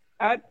do it.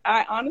 I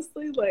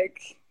honestly, like,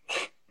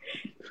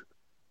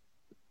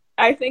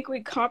 I think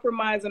we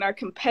compromise in our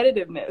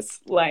competitiveness.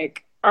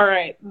 Like, all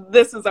right,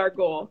 this is our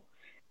goal,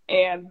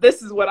 and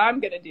this is what I'm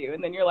going to do.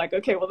 And then you're like,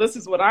 okay, well, this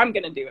is what I'm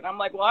going to do. And I'm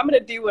like, well, I'm going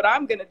to do what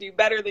I'm going to do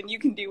better than you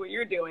can do what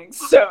you're doing.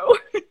 So,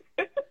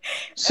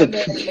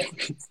 then,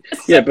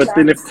 yeah, but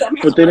then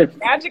if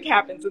magic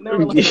happens, and they're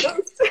like,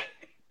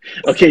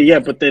 okay, yeah,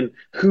 but then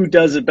who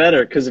does it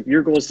better? Because if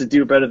your goal is to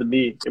do it better than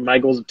me, and my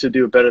goal is to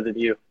do it better than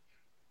you,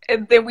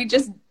 and then we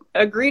just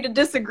agree to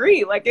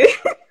disagree. Like,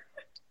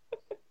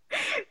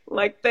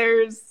 like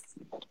I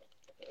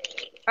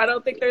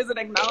don't think there's an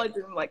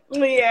acknowledgement like,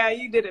 yeah,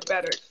 you did it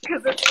better.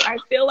 Because I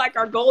feel like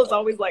our goal is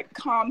always like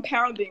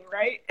compounding,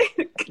 right?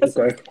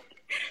 Okay.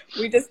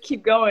 We just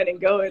keep going and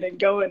going and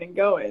going and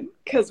going.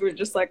 Because we're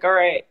just like, all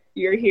right,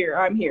 you're here,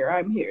 I'm here,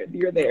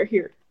 you're there,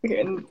 here.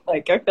 And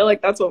like, I feel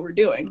like that's what we're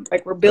doing.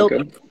 Like, we're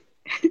building.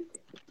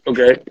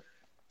 Okay.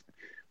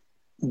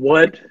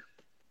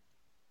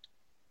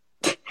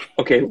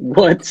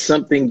 What's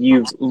something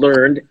you've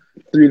learned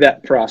through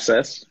that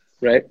process,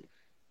 right?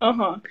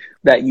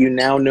 That you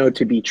now know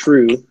to be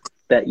true,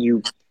 that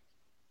you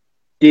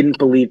didn't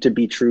believe to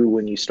be true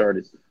when you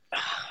started?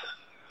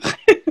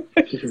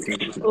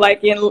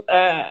 Like,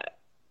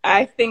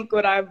 I think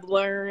what I've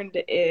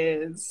learned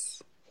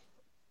is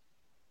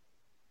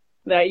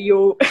that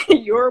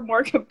you're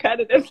more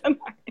competitive than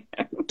I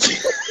am.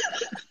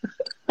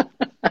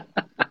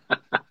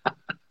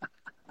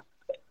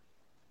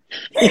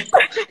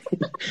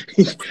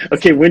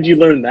 Okay, when did you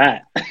learn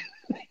that?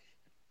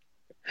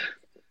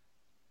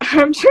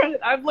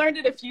 I've learned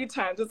it a few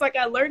times. It's like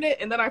I learned it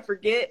and then I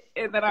forget,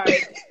 and then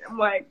I'm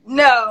like,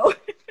 no.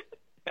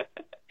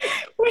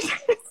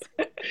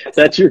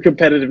 That's your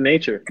competitive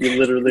nature. You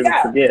literally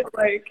forget.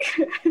 Like,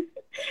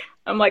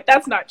 I'm like,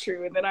 that's not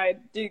true. And then I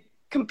do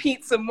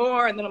compete some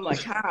more, and then I'm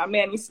like,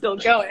 man, you're still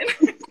going.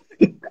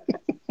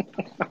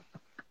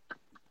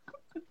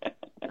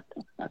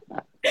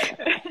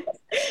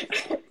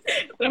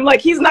 And I'm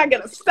like, he's not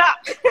going to stop.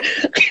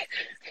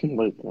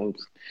 I'm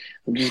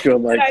just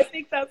going like... And I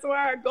think that's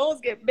why our goals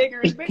get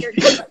bigger and bigger,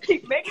 because I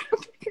keep making them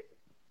bigger.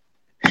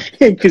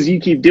 Because you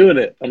keep doing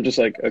it. I'm just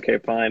like, okay,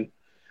 fine.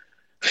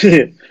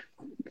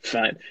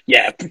 Fine.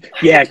 Yeah,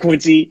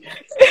 Quincy.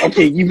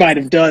 Okay, you might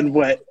have done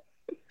what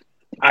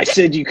I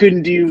said you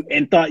couldn't do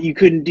and thought you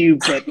couldn't do,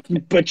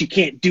 but you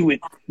can't do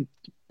it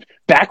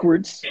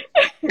backwards.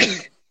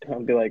 I'll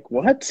be like,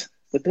 what?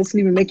 That doesn't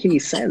even make any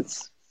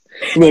sense.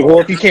 I'm like, well,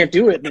 if you can't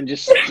do it, then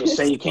just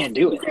say you can't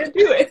do it. You can't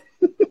do it.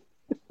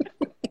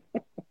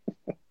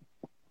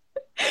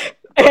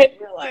 And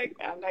you're like,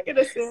 I'm not going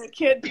to say I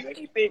can't do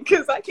anything,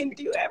 because I can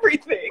do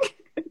everything.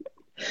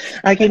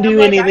 I can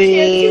do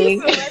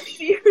anything.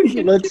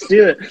 Let's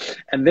do it.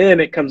 And then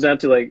it comes down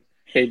to like,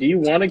 hey, do you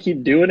want to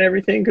keep doing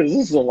everything? Because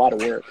this is a lot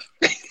of work.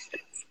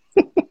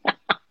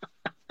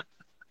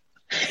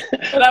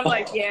 And I'm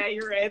like, yeah,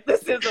 you're right.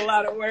 This is a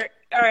lot of work.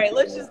 All right,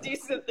 let's just do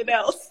something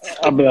else.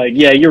 I'll be like,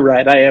 yeah, you're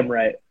right. I am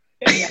right.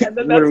 Yeah,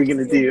 what are we going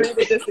to do?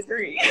 Agree to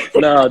disagree.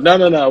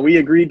 No. We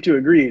agreed to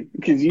agree,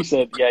 because you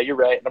said, yeah, you're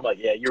right. And I'm like,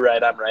 yeah, you're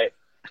right. I'm right.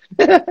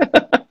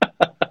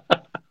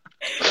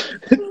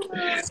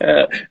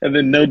 And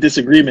then no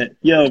disagreement.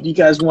 Yo, if you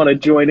guys want to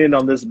join in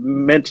on this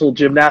mental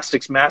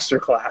gymnastics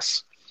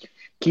masterclass,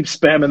 keep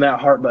spamming that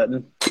heart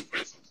button.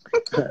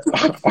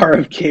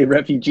 RFK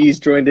refugees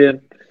joined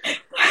in.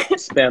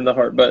 Spam the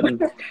heart button.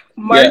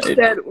 Mark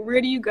said,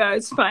 where do you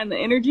guys find the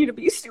energy to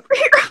be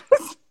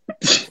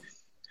superheroes?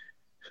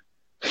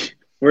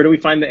 Where do we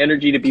find the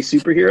energy to be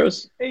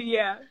superheroes?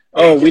 Yeah.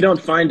 Oh, we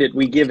don't find it.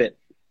 We give it.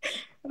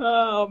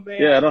 Oh, man.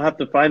 Yeah, I don't have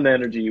to find the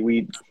energy.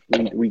 We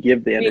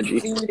give the energy. We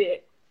exude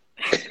it.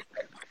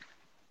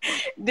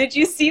 Did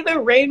you see the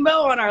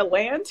rainbow on our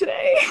land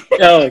today?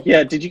 Oh,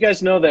 yeah. Did you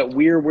guys know that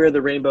we're where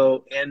the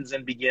rainbow ends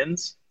and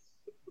begins?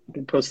 You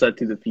can post that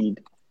to the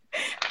feed.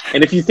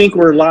 And if you think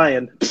we're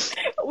lying,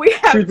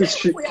 truth is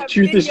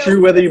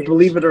true whether you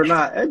believe it or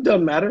not. It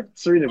doesn't matter.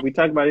 Serena, we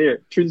talk about it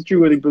here. Truth is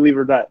true whether you believe it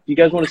or not. You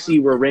guys want to see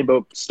where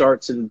rainbow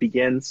starts and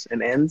begins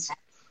and ends?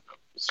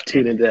 Just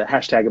tune into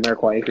hashtag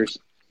AmeriCorps Anchors.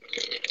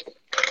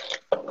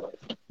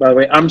 By the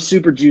way, I'm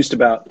super juiced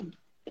about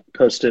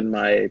posting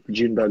my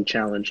Junebug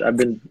challenge. I've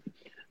been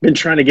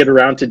trying to get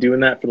around to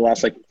doing that for the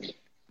last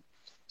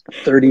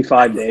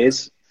 35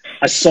 days.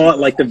 I saw it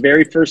like the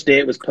very first day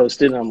it was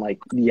posted, and I'm like,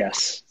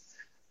 yes.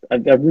 I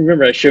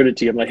remember I showed it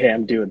to you. I'm like, hey,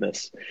 I'm doing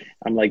this.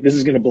 I'm like, this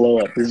is going to blow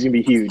up. This is going to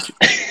be huge.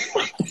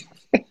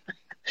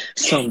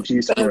 Some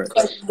juice for it.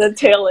 The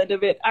tail end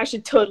of it. I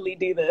should totally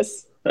do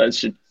this. I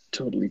should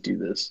totally do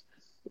this.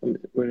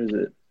 Where is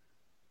it?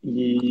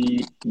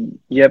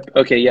 Yep.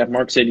 Okay. Yeah.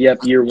 Mark said, yep.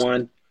 Year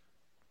one.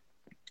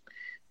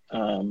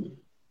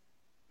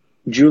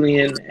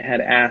 Julian had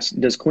asked,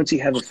 does Quincy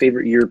have a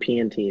favorite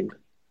European team?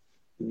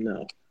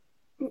 No.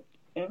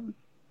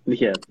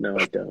 Yeah. No,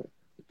 I don't.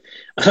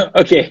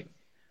 Okay.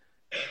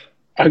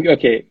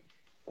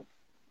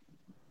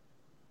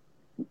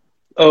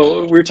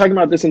 Oh, we were talking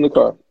about this in the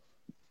car.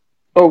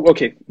 Oh,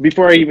 okay.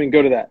 Before I even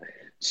go to that.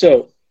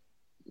 So,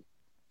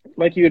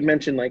 like you had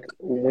mentioned, like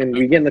when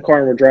we get in the car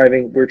and we're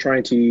driving, we're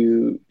trying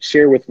to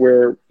share with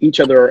where each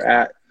other are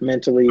at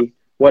mentally,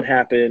 what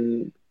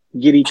happened,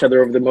 get each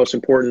other over the most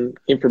important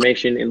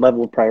information and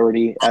level of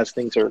priority as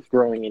things are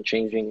growing and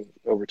changing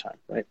over time,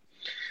 right?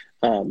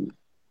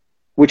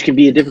 Which can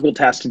be a difficult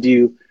task to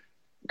do,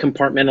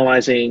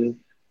 compartmentalizing,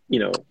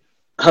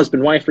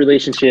 husband-wife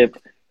relationship,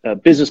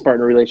 business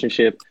partner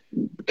relationship,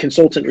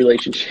 consultant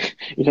relationship,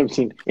 what I'm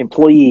saying,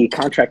 employee,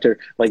 contractor,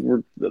 like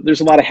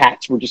there's a lot of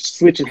hats. We're just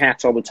switching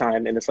hats all the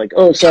time. And it's like,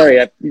 oh, sorry,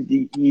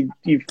 you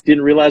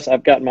didn't realize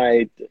I've got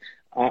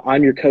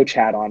I'm your coach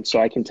hat on, so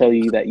I can tell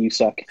you that you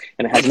suck.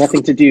 And it has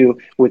nothing to do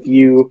with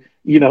you,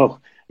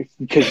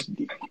 because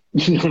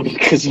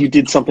you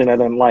did something I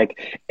don't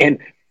like. And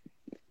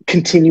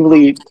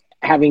continually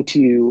having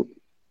to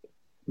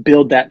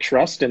build that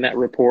trust and that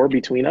rapport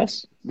between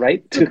us,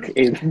 right, took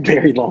a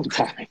very long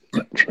time,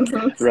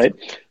 right?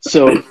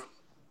 So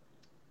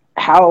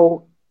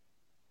how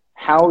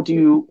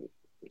do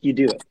you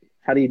do it?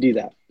 How do you do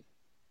that?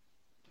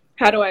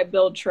 How do I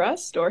build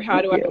trust, or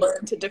how do I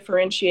learn to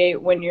differentiate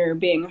when you're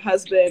being a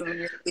husband, when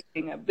you're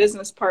being a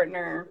business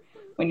partner,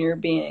 when you're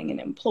being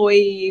an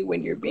employee,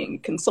 when you're being a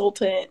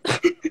consultant?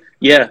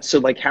 Yeah. So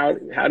like, how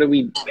do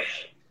we,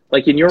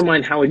 like in your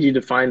mind, how would you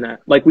define that?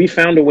 Like we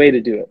found a way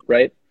to do it,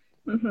 right?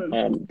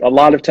 A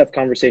lot of tough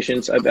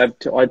conversations. I've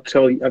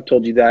told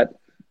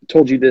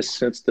you this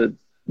since the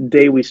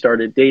day we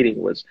started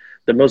dating. Was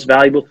the most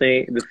valuable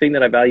thing, the thing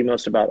that I value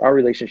most about our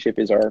relationship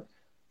is our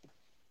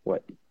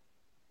what?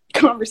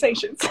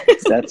 Conversations.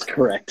 That's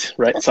correct,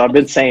 right? So I've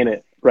been saying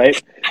it,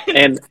 right?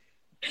 And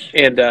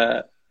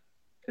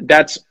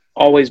that's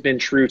always been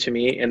true to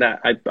me, and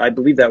I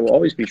believe that will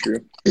always be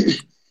true.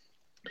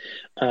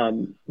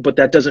 But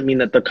that doesn't mean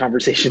that the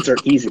conversations are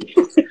easy,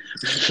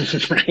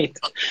 right?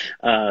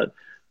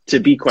 To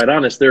be quite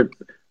honest, they're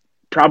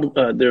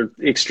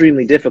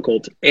extremely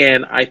difficult,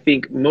 and I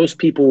think most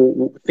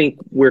people think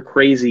we're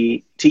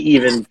crazy to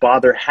even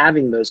bother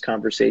having those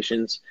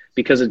conversations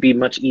because it'd be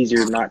much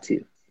easier not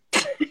to,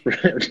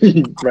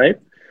 right?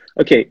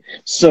 Okay,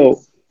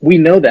 so we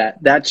know that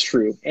that's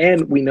true,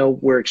 and we know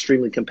we're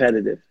extremely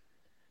competitive,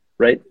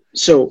 right?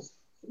 So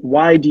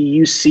why do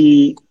you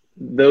see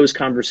those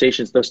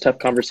conversations, those tough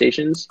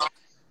conversations,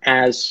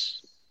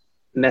 as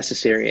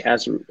necessary,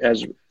 as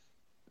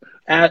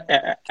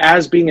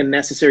being a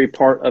necessary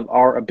part of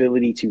our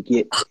ability to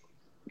get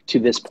to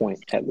this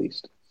point, at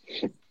least?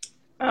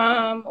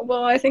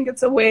 Well, I think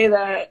it's a way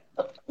that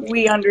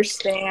we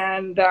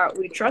understand that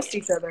we trust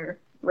each other,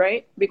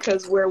 right?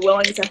 Because we're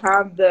willing to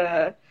have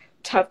the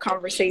tough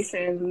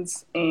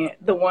conversations and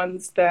the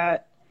ones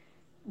that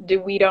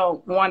we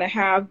don't want to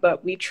have,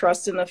 but we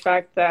trust in the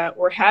fact that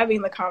we're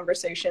having the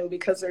conversation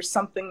because there's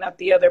something that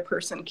the other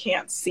person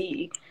can't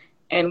see.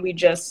 And we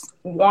just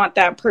want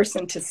that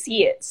person to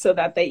see it so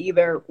that they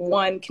either,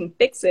 one, can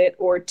fix it,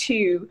 or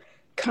two,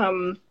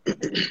 come,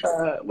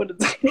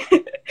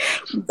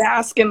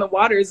 bask in the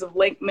waters of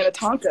Lake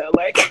Minnetonka.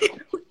 Like,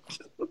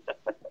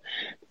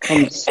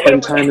 come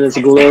spend time in this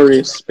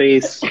glorious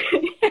space.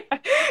 Yeah.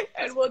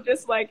 And we'll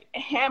just like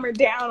hammer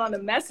down on a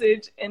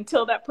message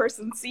until that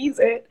person sees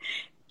it.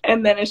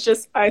 And then it's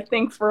just, I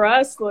think for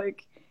us,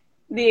 like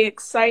the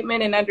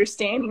excitement and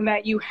understanding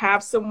that you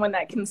have someone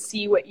that can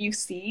see what you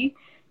see,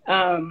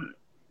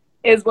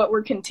 is what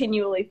we're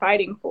continually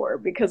fighting for,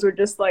 because we're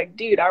just like,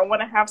 dude, I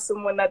want to have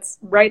someone that's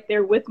right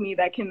there with me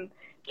that can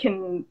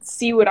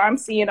see what I'm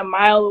seeing a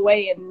mile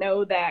away and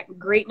know that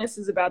greatness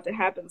is about to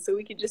happen. So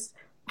we could just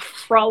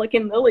frolic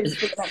in lilies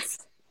for the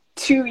next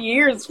 2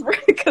 years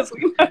because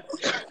we know.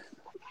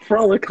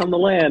 Frolic on the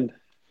land.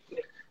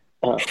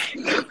 Know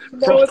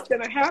what's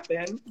going to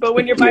happen. But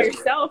when you're by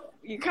yourself,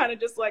 you kind of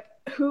just like,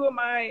 who am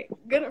I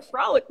going to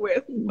frolic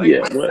with? Like,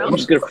 yeah, well, I'm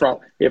just going to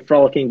frolic. Yeah,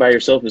 frolicking by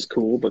yourself is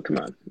cool, but come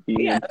on.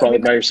 You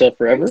frolic by yourself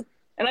forever?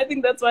 And I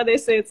think that's why they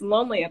say it's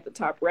lonely at the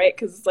top, right?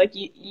 Because it's like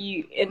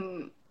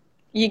you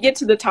get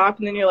to the top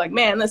and then you're like,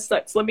 man, this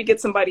sucks. Let me get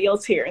somebody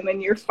else here. And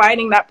then you're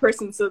fighting that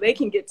person so they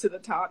can get to the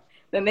top.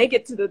 Then they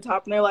get to the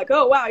top and they're like,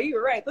 oh, wow, you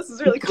were right. This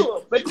is really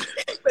cool. But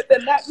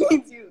then that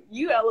means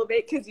you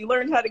elevate because you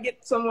learned how to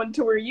get someone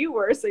to where you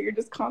were. So you're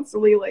just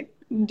constantly like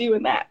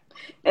doing that.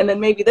 And then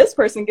maybe this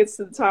person gets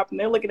to the top and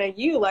they're looking at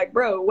you like,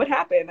 bro, what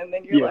happened? And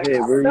then you're like, hey,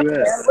 where are you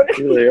at?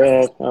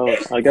 You're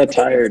like, I got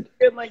tired.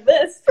 Good like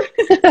this.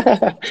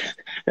 Yeah,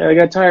 I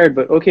got tired,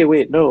 but okay,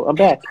 wait, no, I'm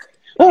back.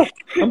 Oh,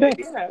 I'm back.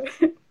 Yeah.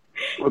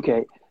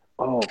 Okay.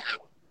 Oh.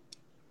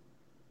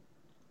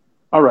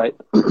 All right.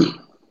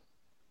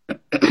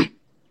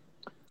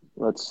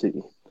 Let's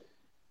see.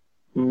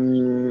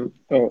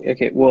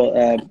 Okay.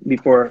 Well,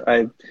 before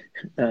I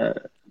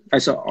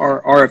saw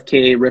our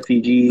RFK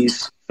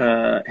refugees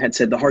had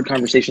said the hard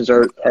conversations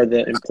are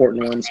the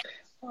important ones.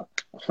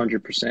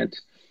 100%.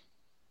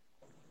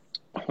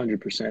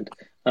 100%.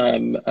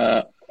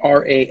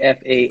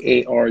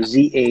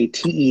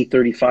 RAFAARZATE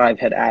 35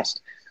 had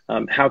asked,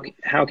 how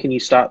can you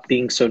stop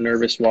being so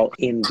nervous while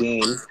in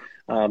game?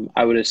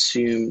 I would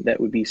assume that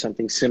would be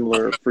something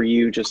similar for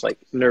you, just like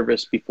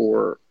nervous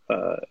before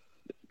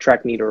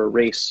track meet or a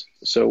race.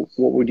 So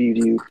what would you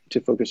do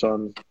to focus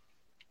on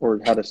or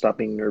how to stop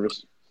being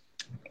nervous?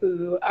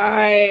 Ooh,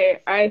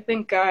 I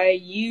think I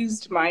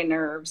used my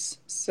nerves.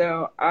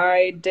 So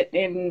I did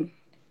in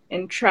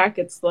track.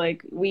 It's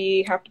like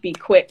we have to be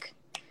quick.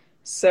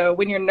 So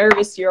when you're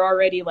nervous, you're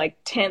already like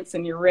tense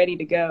and you're ready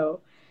to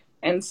go.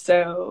 And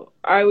so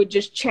I would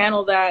just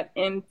channel that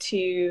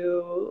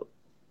into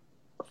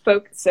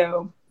focus.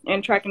 So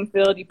in track and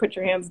field, you put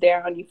your hands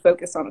down, you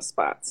focus on a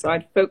spot. So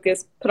I'd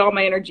put all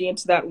my energy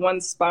into that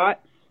one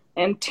spot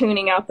and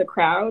tuning out the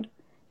crowd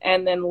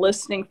and then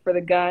listening for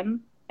the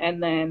gun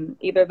and then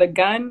either the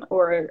gun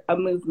or a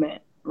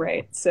movement,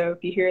 right? So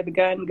if you hear the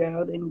gun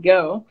go, then you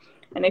go.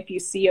 And if you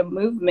see a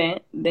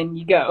movement, then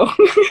you go.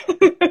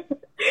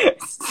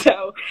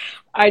 So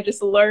I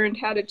just learned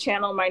how to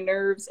channel my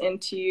nerves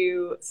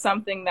into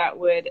something that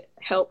would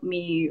help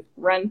me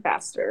run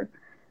faster.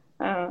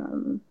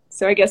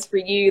 So I guess for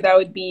you, that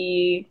would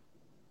be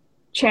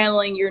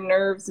channeling your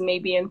nerves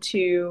maybe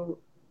into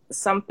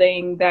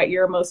something that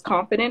you're most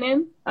confident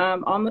in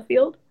on the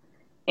field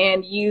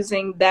and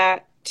using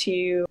that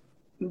to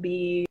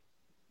be,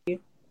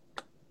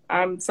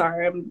 I'm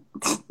sorry, I'm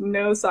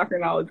no soccer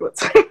knowledge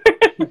whatsoever.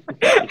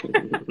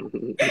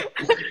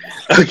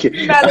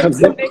 Okay. I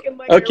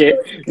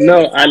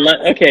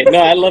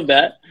love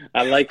that.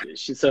 I like it.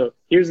 So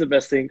here's the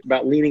best thing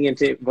about leaning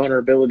into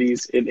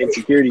vulnerabilities and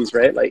insecurities,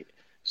 right? Like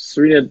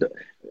Serena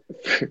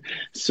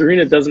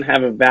doesn't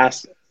have a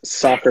vast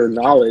soccer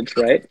knowledge,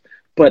 right?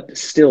 But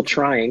still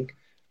trying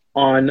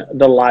on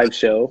the live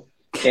show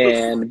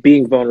and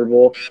being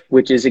vulnerable,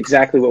 which is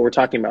exactly what we're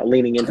talking about,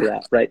 leaning into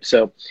that, right?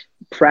 So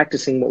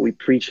practicing what we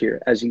preach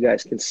here, as you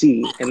guys can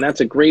see, and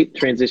that's a great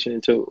transition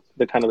into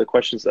the kind of the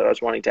questions that I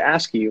was wanting to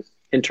ask you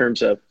in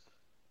terms of,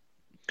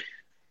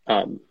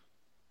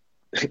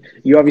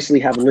 you obviously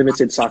have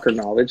limited soccer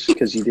knowledge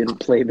because you didn't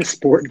play the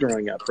sport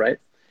growing up, right?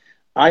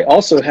 I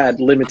also had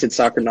limited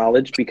soccer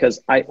knowledge because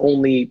I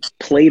only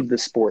played the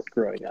sport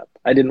growing up.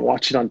 I didn't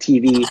watch it on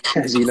TV,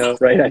 as you know,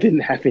 right? I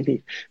didn't have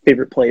any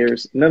favorite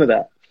players, none of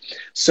that.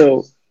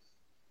 So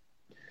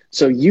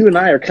you and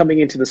I are coming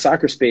into the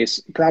soccer space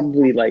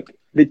probably like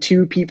the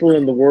two people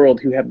in the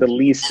world who have the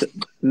least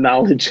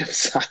knowledge of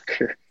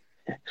soccer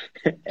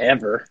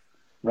ever,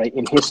 right,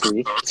 in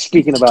history.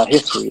 Speaking about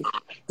history,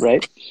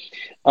 right?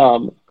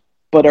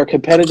 But our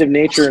competitive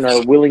nature and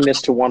our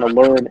willingness to want to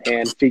learn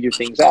and figure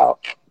things out,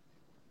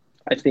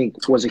 I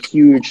think, was a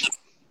huge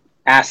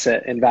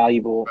asset and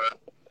valuable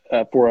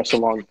for us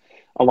along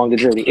the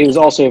journey. It was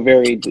also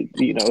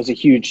it was a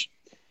huge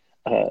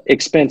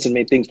expense and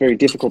made things very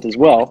difficult as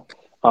well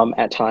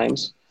at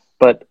times.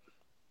 But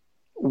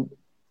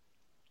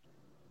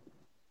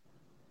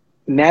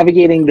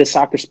navigating the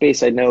soccer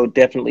space, I know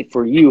definitely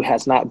for you,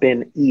 has not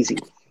been easy,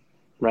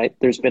 right?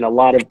 There's been a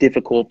lot of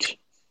difficult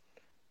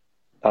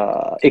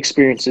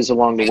experiences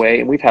along the way,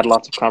 and we've had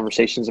lots of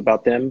conversations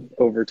about them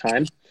over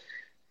time.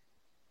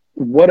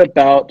 What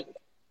about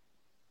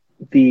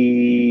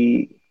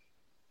maybe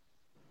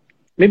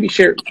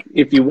share,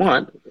 if you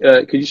want,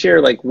 could you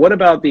share, like, what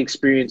about the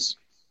experience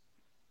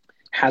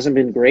hasn't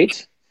been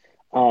great,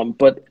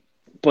 but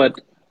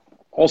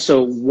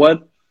also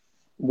what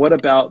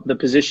about the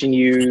position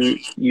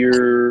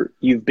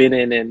you've been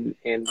in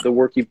and the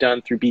work you've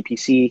done through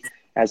BPC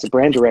as a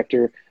brand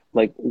director?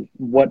 Like,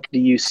 what do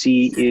you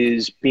see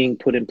is being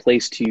put in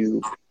place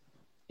to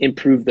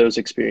improve those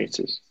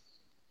experiences?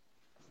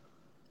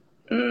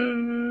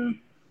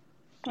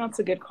 That's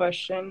a good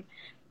question.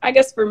 I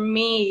guess for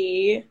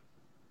me,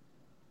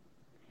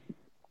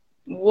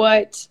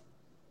 what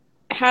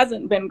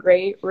hasn't been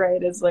great,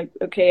 right, is like,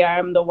 okay,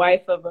 I'm the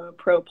wife of a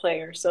pro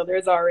player, so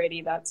there's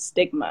already that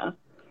stigma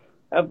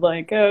of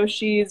like, oh,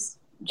 she's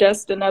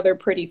just another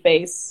pretty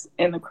face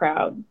in the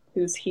crowd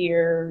who's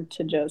here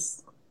to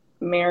just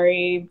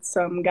marry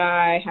some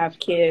guy, have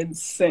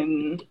kids,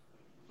 and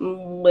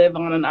live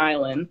on an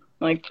island.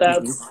 Like,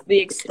 that's the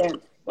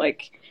extent.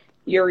 Like,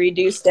 you're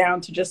reduced down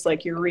to just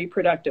like your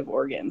reproductive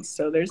organs.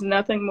 So there's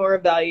nothing more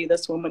of value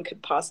this woman could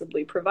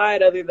possibly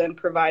provide other than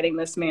providing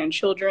this man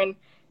children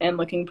and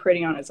looking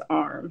pretty on his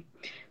arm.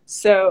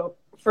 So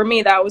for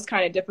me, that was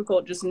kind of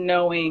difficult, just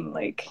knowing,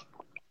 like,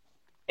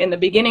 in the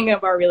beginning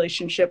of our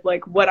relationship,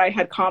 like what I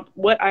had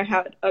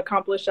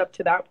accomplished up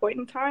to that point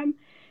in time,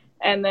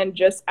 and then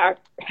just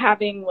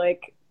having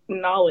like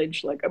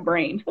knowledge, like a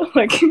brain,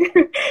 like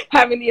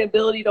having the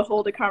ability to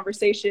hold a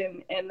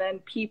conversation, and then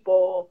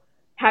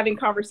having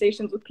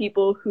conversations with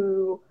people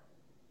who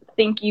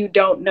think you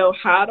don't know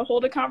how to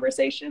hold a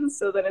conversation.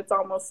 So then it's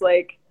almost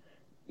like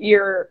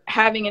you're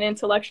having an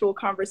intellectual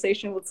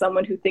conversation with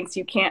someone who thinks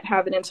you can't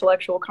have an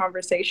intellectual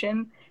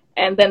conversation,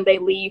 and then they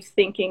leave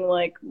thinking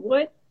like,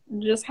 what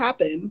just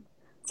happened?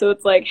 So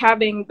it's like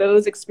having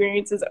those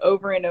experiences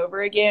over and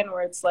over again,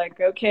 where it's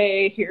like,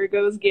 okay, here it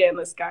goes again.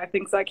 This guy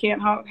thinks I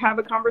can't have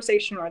a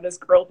conversation, or this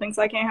girl thinks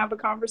I can't have a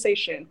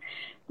conversation.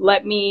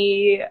 Let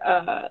me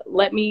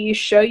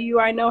show you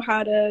I know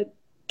how to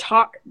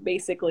talk,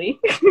 basically.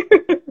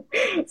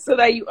 so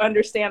that you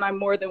understand I'm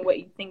more than what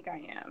you think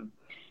I am.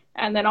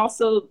 And then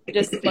also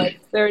just like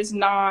there's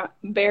not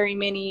very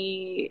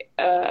many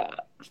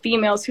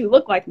females who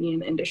look like me in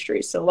the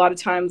industry. So a lot of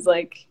times,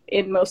 like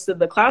in most of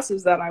the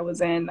classes that I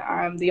was in,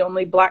 I'm the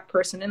only Black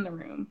person in the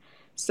room.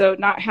 So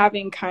not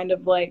having kind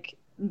of like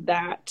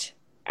that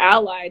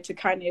ally to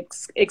kind of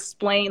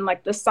explain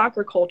like the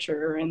soccer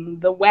culture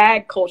and the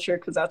WAG culture,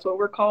 because that's what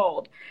we're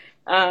called.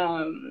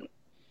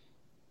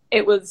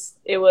 It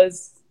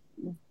was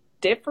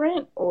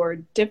different or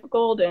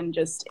difficult and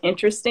just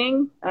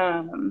interesting,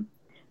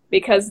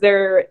 because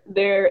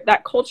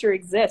that culture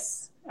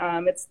exists.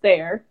 It's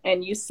there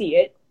and you see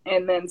it.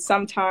 And then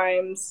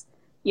sometimes,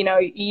 you know,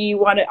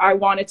 I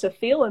wanted to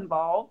feel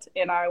involved,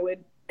 and I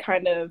would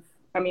kind of,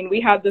 I mean,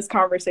 we had this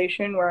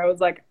conversation where I was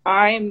like,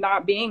 I am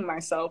not being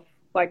myself,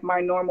 like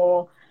my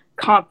normal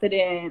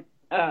confident,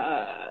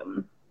 I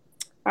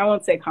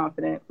won't say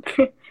confident,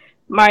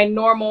 my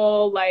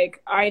normal,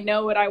 like, I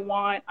know what I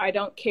want. I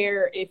don't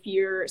care if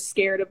you're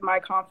scared of my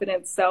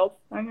confident self.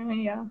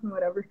 Yeah,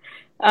 whatever.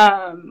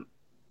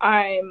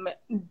 I'm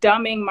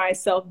dumbing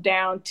myself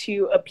down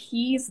to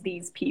appease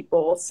these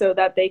people so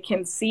that they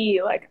can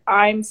see, like,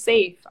 I'm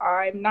safe,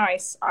 I'm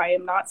nice, I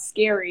am not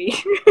scary.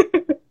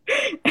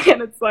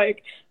 And it's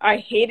like, I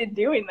hated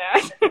doing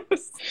that.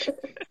 It's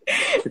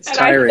and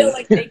tiring. I feel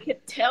like they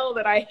could tell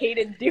that I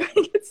hated doing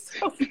it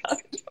so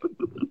much.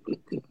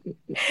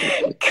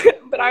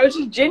 But I was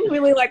just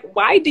genuinely like,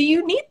 why do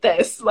you need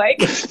this?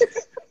 Like,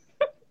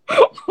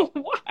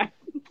 why?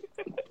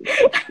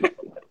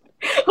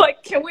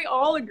 Like, can we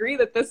all agree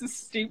that this is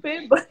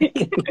stupid?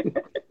 Like,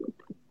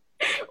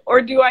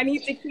 or do I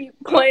need to keep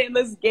playing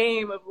this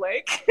game of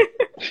like,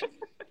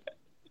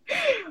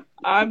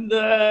 I'm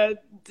the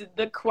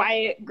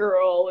quiet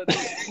girl in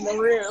the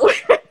room,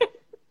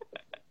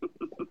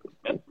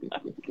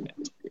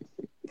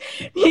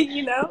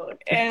 you know?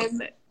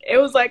 And it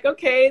was like,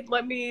 okay,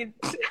 let me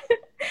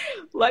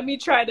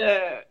try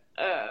to,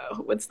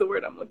 what's the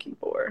word I'm looking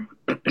for?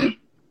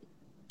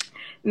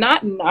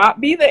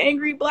 Not be the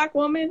angry Black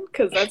woman,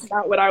 because that's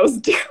not what I was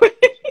doing.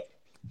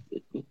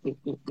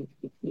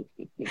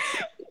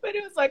 But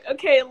it was like,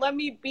 okay, let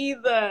me be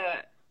the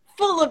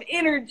full of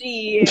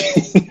energy.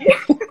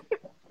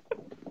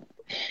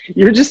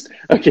 You're just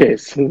okay.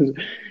 So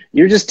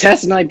you're just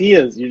testing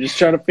ideas. You're just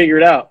trying to figure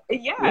it out.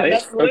 Yeah, right?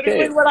 That's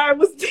literally what I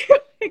was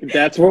doing.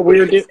 That's what we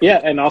were doing. Yeah,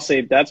 and I'll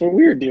say that's what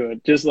we were doing.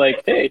 Just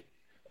like, hey,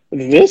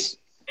 this.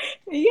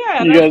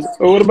 Yeah. You guys.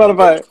 Oh, what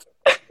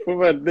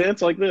about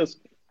dance like this?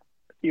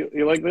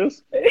 You like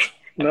this?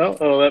 No?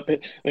 Oh,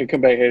 that. Then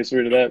come back. Hey,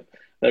 sorry to that.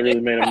 That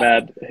really made him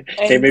mad. And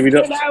hey, maybe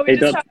don't. Now we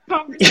just have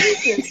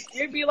conversations.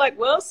 You'd be like,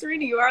 well,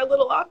 Serena, you are a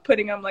little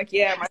off-putting. I'm like,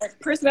 yeah, my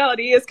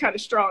personality is kind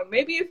of strong.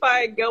 Maybe if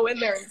I go in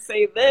there and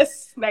say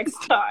this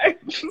next time,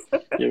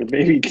 yeah,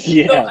 maybe,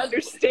 yeah. they'll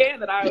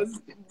understand that I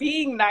was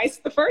being nice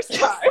the first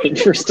time. The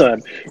first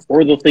time.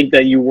 Or they'll think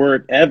that you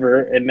weren't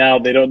ever, and now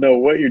they don't know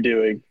what you're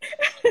doing.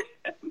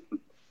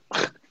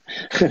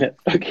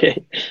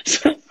 Okay.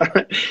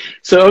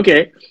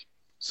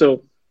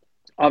 So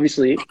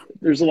obviously,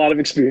 there's a lot of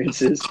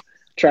experiences.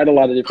 Tried a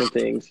lot of different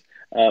things.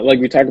 Like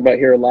we talk about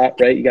here a lot,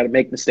 right? You got to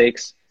make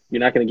mistakes. You're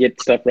not going to get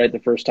stuff right the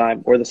first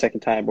time or the second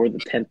time or the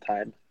 10th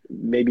time.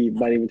 Maybe it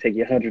might even take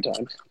you 100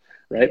 times,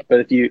 right? But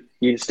if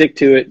you stick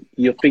to it,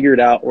 you'll figure it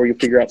out, or you'll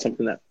figure out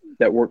something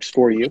that works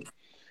for you.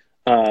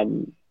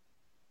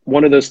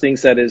 One of those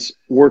things that is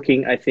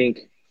working, I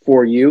think,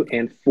 for you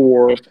and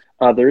for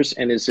others,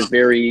 and is a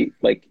very,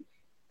 like,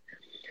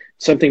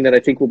 something that I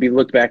think will be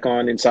looked back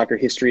on in soccer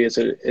history as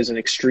an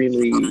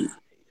extremely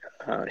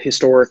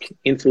historic,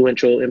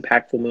 influential,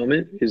 impactful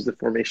moment, is the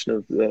formation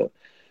of the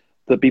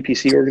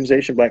BPC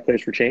organization, Black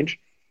Players for Change,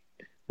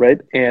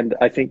 right? And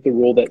I think the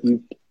role that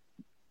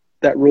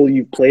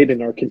you've played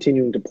and are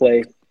continuing to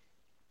play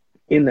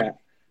in that.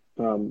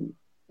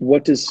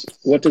 What does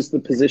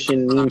the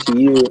position mean to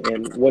you,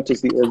 and what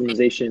does the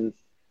organization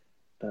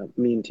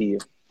mean to you?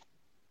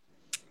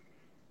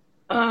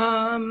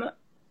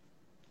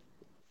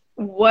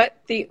 What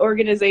the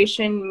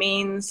organization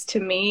means to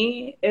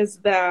me is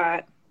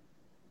that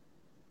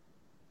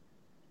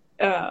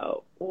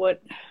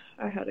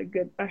I had a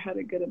good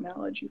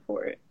analogy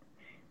for it.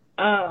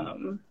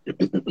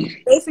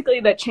 Basically,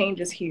 that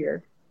change is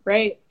here,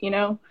 right? You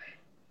know,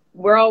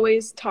 we're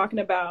always talking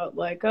about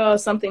like, oh,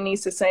 something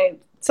needs to change.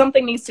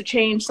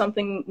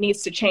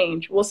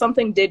 Well,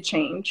 something did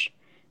change,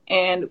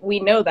 and we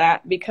know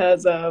that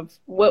because of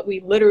what we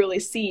literally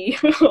see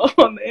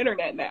on the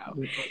internet now.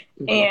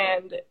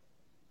 And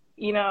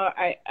you know,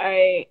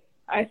 I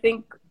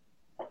think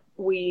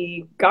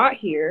we got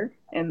here,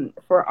 and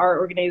for our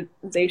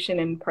organization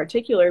in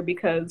particular,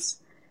 because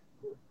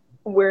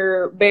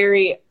we're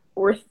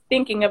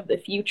thinking of the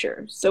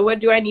future. So what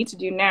do I need to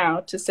do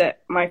now to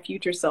set my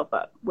future self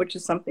up, which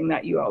is something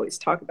that you always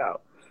talk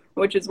about,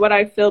 which is what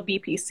I feel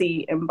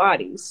BPC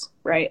embodies,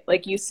 right?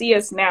 Like, you see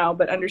us now,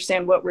 but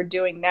understand what we're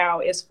doing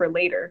now is for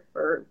later,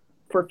 or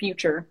for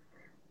future.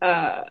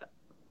 For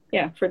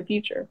the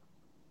future.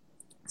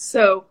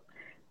 So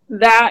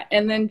that,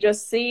 and then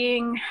just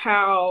seeing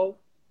how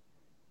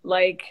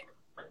like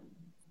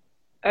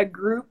a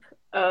group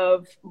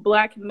of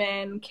Black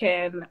men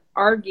can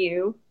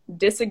argue,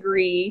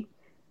 disagree,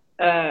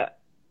 and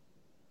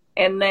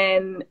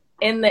then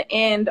in the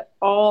end,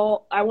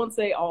 I won't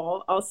say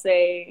all, I'll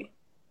say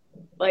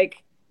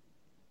like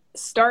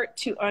start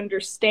to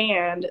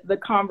understand the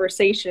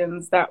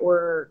conversations that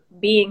were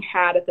being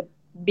had at the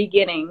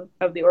beginning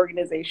of the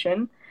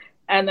organization.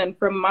 And then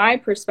from my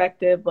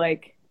perspective,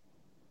 like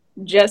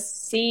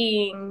just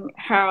seeing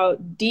how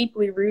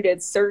deeply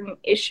rooted certain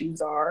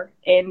issues are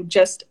and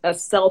just a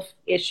self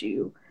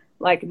issue,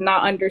 like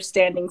not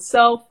understanding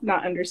self,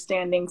 not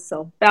understanding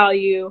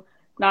self-value,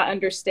 not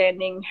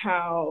understanding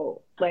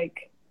how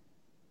like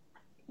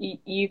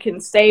you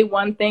can say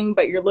one thing,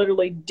 but you're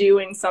literally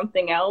doing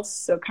something else.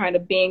 So kind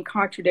of being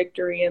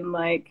contradictory and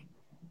like,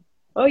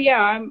 oh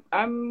yeah,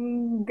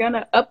 I'm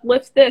gonna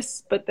uplift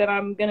this, but then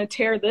I'm gonna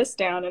tear this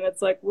down. And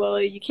it's like, well,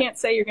 you can't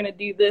say you're gonna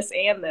do this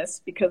and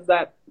this because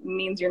that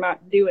means you're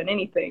not doing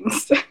anything.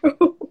 So,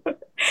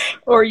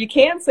 or you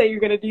can say you're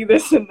gonna do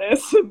this and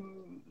this,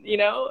 and, you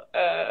know,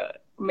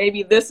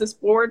 maybe this is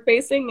forward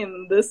facing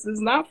and this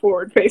is not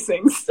forward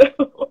facing. So,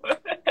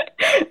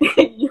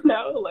 you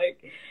know,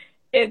 like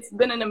it's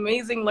been an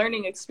amazing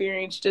learning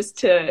experience just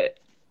to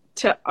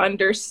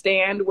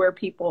understand where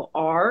people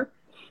are.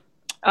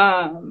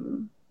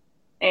 And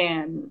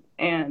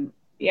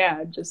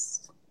yeah,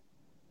 just.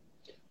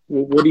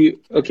 What do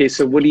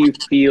you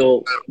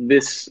feel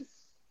this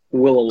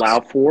will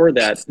allow for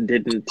that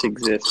didn't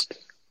exist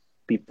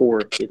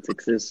before its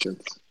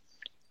existence?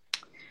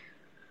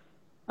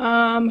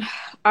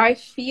 I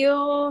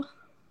feel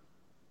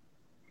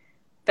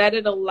that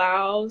it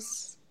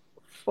allows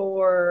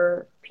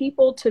for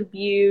people to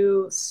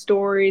view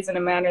stories in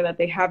a manner that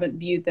they haven't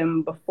viewed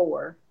them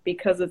before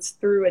because it's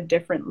through a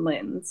different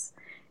lens.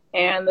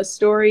 And the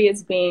story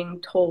is being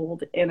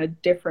told in a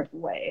different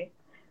way.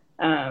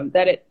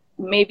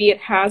 Maybe it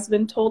has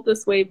been told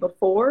this way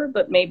before,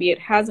 but maybe it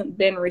hasn't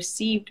been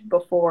received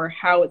before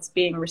how it's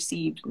being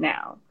received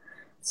now.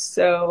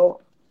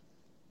 So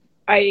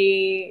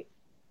I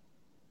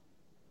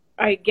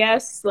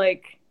guess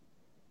like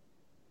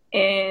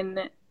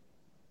in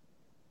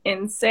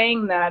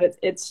saying that,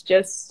 it's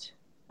just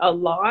a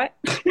lot.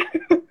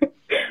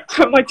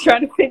 I'm like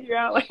trying to figure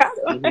out like how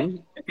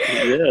do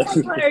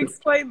I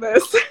explain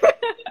this?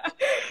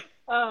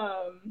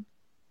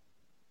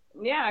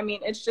 Yeah, I mean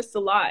it's just a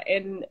lot,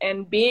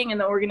 and being in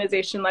the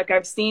organization, like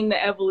I've seen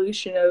the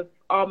evolution of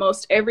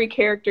almost every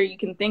character you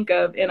can think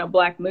of in a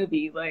Black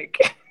movie, like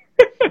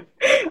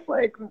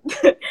like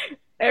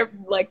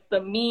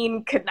the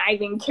mean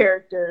conniving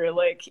character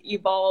like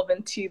evolve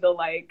into the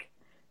like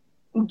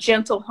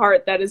gentle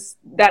heart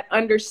that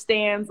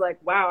understands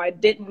like, wow, I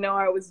didn't know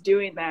I was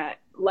doing that,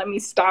 let me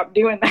stop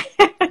doing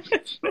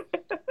that.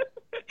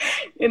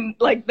 And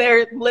like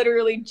they're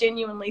literally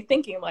genuinely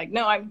thinking like,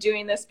 no, I'm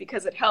doing this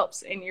because it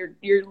helps, and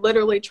you're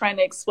literally trying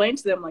to explain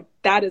to them like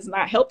that is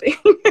not helping.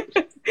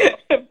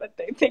 But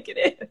they think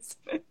it is.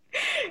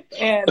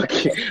 And I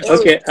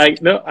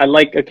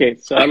like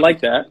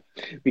that,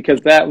 because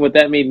what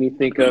that made me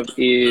think of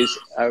is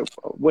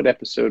what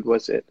episode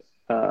was it?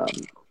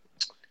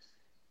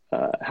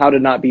 How to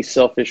Not Be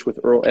Selfish with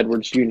Earl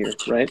Edwards Jr.,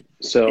 right?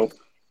 So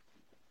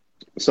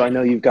I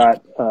know you've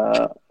helped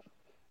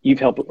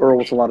Earl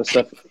with a lot of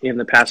stuff in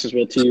the past as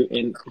well too,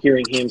 and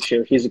hearing him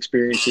share his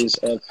experiences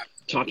of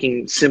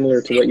talking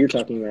similar to what you're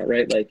talking about,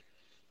 right? Like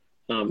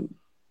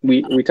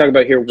we talk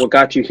about here, what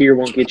got you here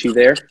won't get you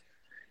there.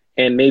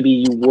 And maybe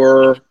you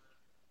were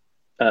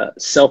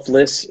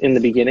selfless in the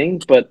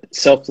beginning, but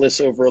selfless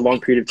over a long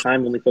period of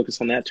time, only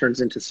focus on that,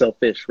 turns into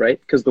selfish, right?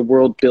 Because the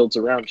world builds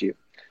around you.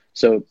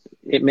 So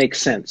it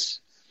makes sense.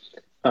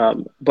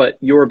 But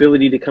your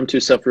ability to come to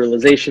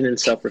self-realization and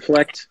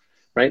self-reflect,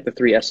 right? The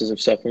 3 S's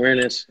of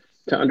self-awareness,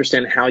 to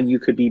understand how you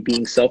could be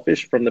being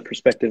selfish from the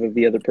perspective of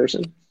the other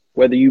person,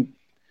 whether you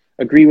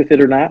agree with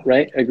it or not,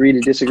 right? Agree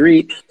to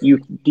disagree. You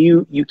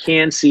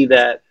can see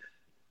that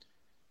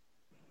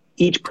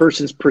each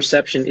person's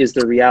perception is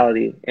their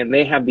reality, and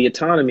they have the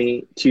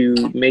autonomy to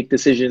make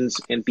decisions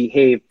and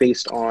behave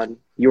based on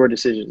your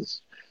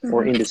decisions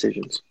or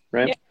indecisions,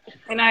 right? Yeah.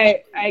 And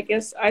I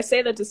guess I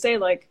say that to say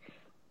like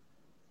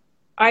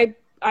I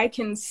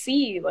can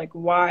see like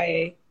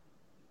why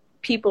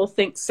people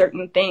think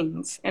certain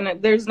things,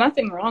 and there's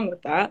nothing wrong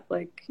with that.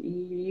 Like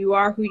you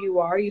are who you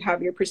are, you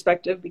have your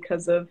perspective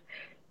because of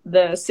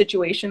the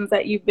situations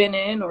that you've been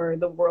in or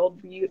the world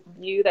view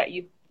that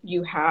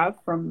you have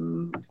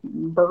from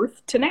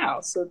birth to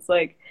now. So it's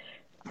like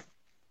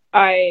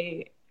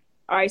I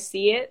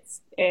see it,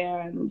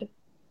 and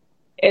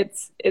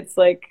it's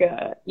like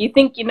you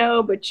think you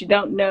know, but you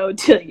don't know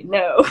till you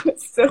know.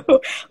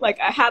 So like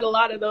I had a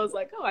lot of those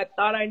like, oh, I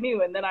thought I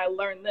knew, and then I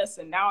learned this,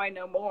 and now I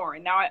know more,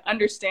 and now I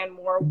understand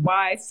more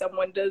why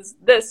someone does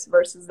this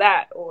versus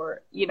that,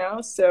 or you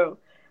know. So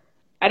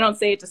I don't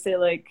say it to say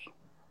like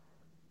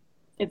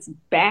it's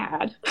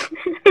bad.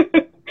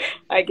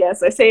 I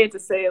guess I say it to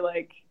say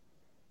like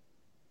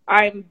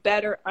I'm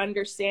better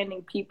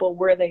understanding people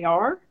where they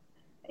are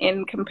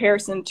in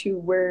comparison to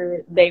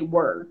where they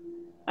were.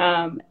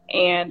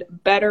 and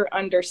better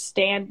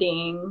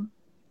understanding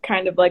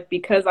kind of like,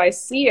 because I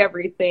see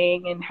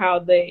everything and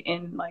how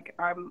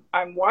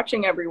I'm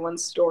watching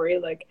everyone's story,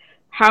 like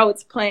how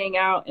it's playing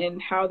out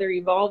and how they're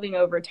evolving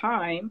over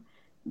time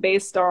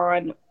based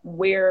on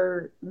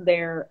where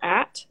they're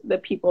at, the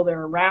people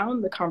they're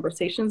around, the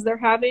conversations they're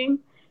having,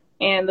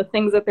 and the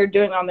things that they're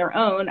doing on their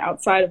own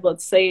outside of,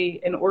 let's say,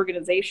 an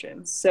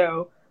organization.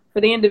 So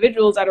for the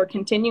individuals that are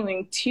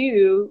continuing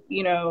to,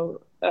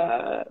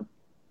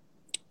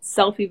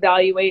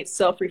 self-evaluate,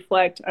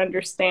 self-reflect,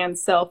 understand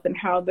self and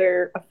how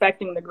they're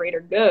affecting the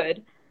greater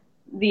good,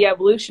 the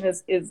evolution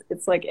is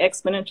it's like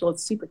exponential.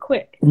 It's super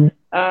quick.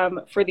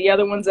 For the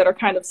other ones that are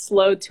kind of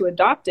slow to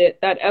adopt it,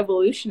 that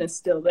evolution is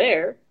still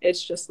there.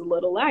 It's just a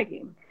little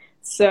lagging.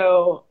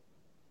 So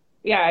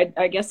yeah,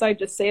 I guess I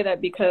just say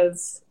that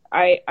because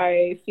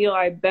I feel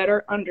I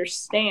better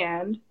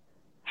understand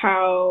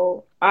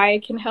how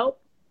I can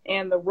help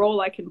and the role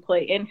I can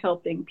play in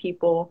helping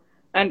people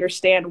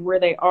understand where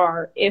they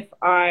are if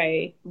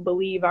I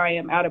believe I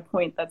am at a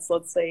point that's,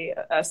 let's say,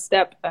 a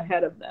step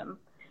ahead of them.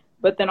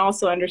 But then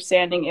also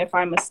understanding if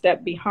I'm a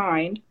step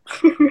behind,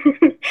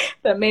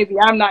 that maybe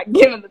I'm not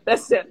giving the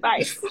best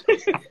advice.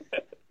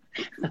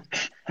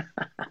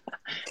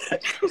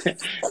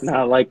 No,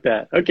 I like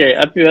that. Okay,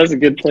 I feel that's a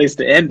good place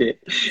to end it.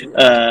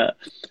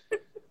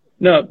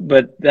 No,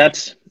 but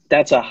that's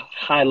a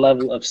high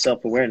level of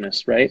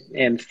self-awareness, right?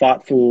 And a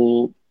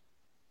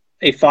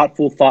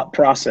thoughtful thought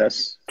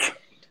process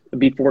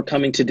before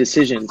coming to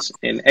decisions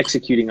and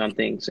executing on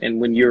things.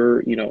 And when you're,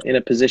 in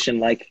a position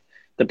like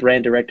the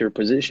brand director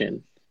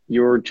position,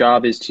 your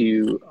job is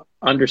to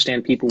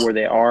understand people where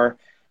they are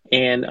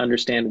and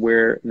understand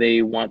where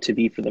they want to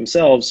be for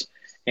themselves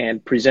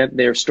and present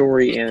their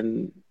story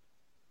and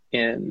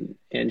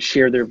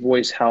share their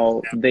voice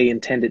how they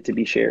intend it to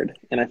be shared.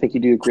 And I think you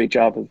do a great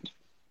job of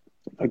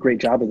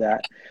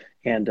that.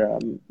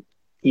 And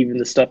even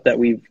the stuff that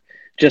we've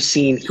just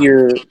seen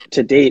here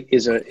to date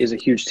is a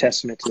huge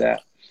testament to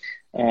that.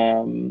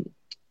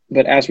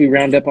 But as we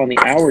round up on the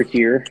hour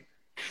here,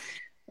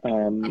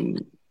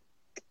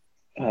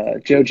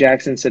 Joe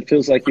Jackson said,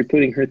 feels like you're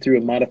putting her through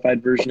a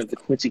modified version of the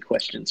Quincy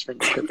questions from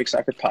the Perfect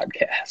Soccer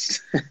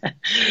podcast.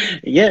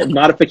 Yeah,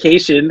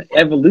 modification,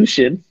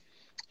 evolution,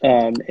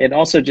 and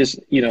also just,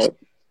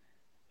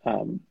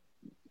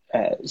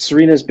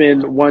 Serena's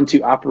been one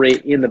to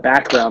operate in the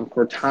background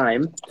for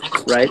time,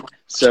 right?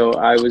 So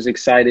I was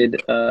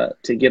excited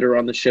to get her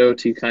on the show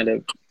to kind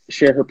of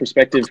share her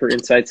perspective, her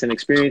insights and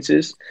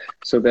experiences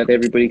so that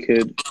everybody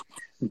could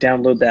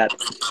download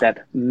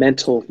that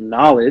mental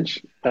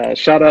knowledge.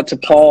 Shout out to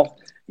Paul,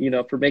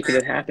 for making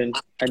it happen.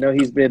 I know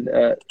he's been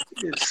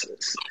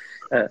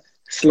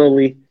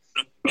slowly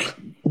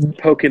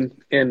poking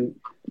and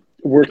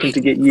working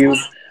to get you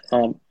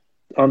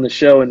on the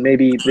show, and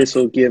maybe this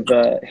will give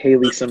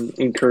Haley some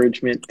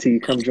encouragement to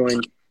come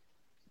join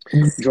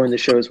the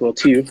show as well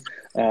too.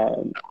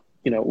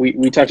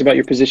 We talked about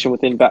your position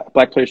within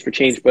Black Players for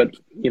Change, but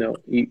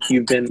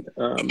you've been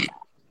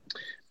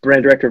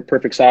brand director of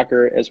Perfect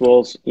Soccer, as well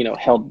as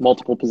held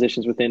multiple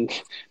positions within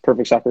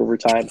Perfect Soccer over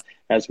time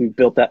as we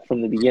built that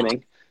from the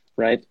beginning,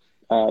 right?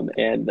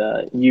 And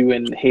you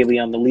and Haley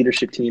on the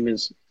leadership team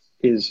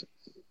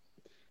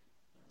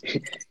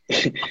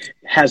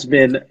has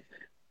been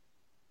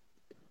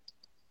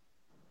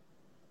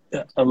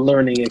a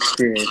learning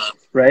experience,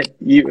 right?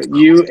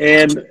 You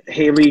and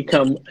Haley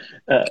come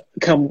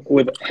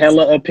with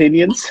hella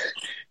opinions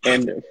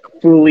and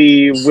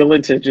fully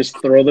willing to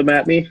just throw them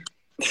at me,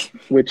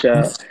 which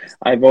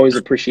I've always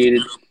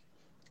appreciated.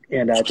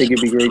 And I think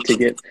it'd be great to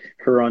get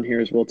her on here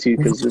as well too,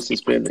 because this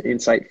has been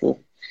insightful.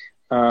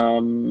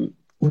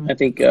 I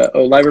think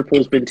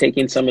Liverpool's been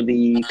taking some of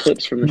the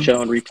clips from the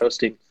show and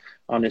reposting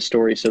on his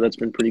story, so that's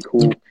been pretty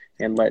cool,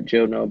 and let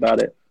Joe know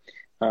about it.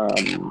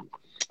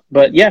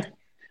 But yeah,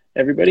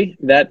 everybody,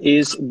 that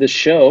is the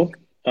show.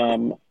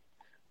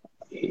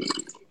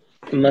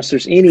 Unless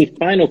there's any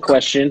final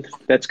question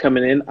that's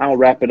coming in, I'll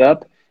wrap it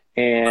up.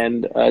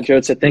 And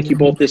Joe said, thank you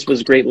both. This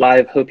was great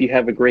live. Hope you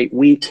have a great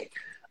week.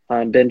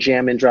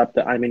 Benjamin dropped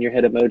the I'm in your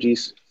head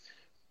emojis.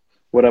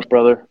 What up,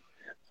 brother?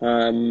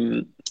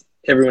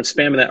 Everyone's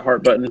spamming that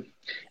heart button.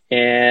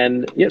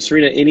 And yeah,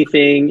 Serena,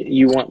 anything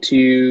you want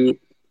to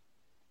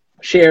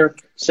share,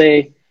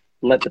 say,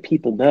 let the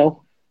people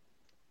know?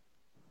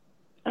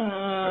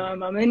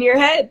 I'm in your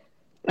head.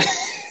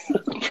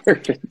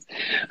 Perfect.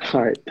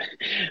 All right.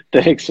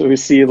 Thanks. We'll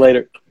see you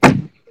later.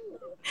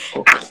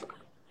 Oh.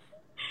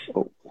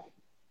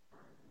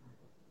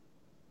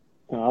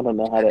 I don't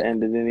know how to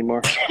end it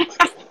anymore.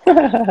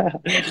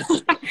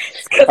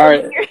 All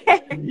right.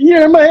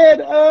 You're in my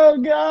head. Oh,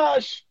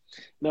 gosh.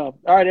 No.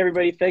 All right,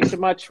 everybody. Thanks so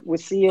much. We'll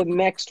see you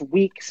next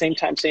week. Same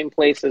time, same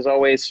place. As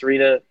always,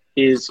 Serena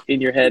is in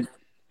your head,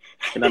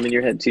 and I'm in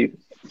your head, too.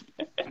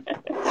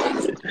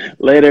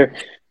 Later.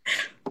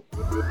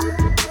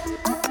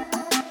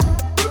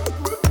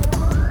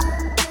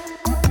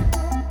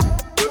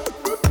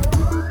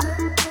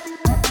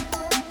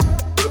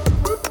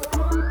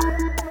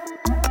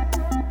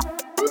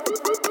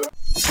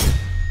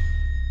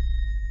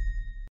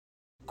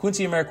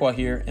 Quincy Amarikwa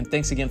here, and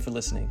thanks again for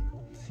listening.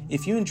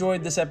 If you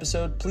enjoyed this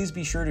episode, please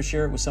be sure to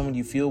share it with someone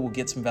you feel will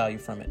get some value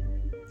from it.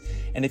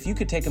 And if you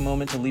could take a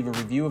moment to leave a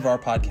review of our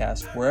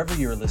podcast wherever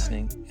you're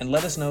listening and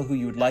let us know who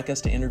you would like us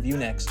to interview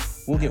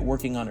next, we'll get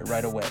working on it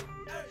right away.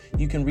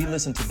 You can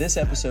re-listen to this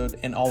episode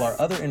and all our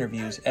other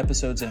interviews,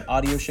 episodes, and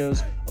audio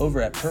shows over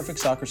at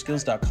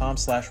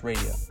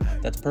perfectsoccerskills.com/radio.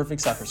 That's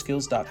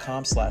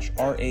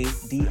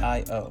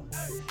perfectsoccerskills.com/RADIO.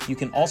 You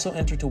can also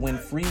enter to win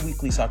free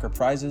weekly soccer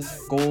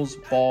prizes, goals,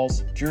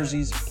 balls,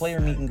 jerseys, player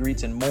meet and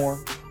greets, and more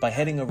by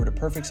heading over to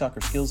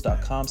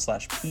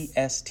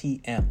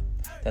perfectsoccerskills.com/PSTM.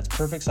 That's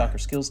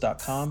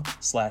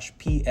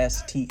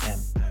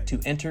perfectsoccerskills.com/PSTM to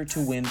enter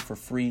to win for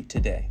free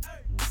today.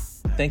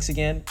 Thanks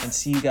again, and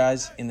see you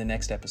guys in the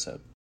next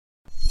episode.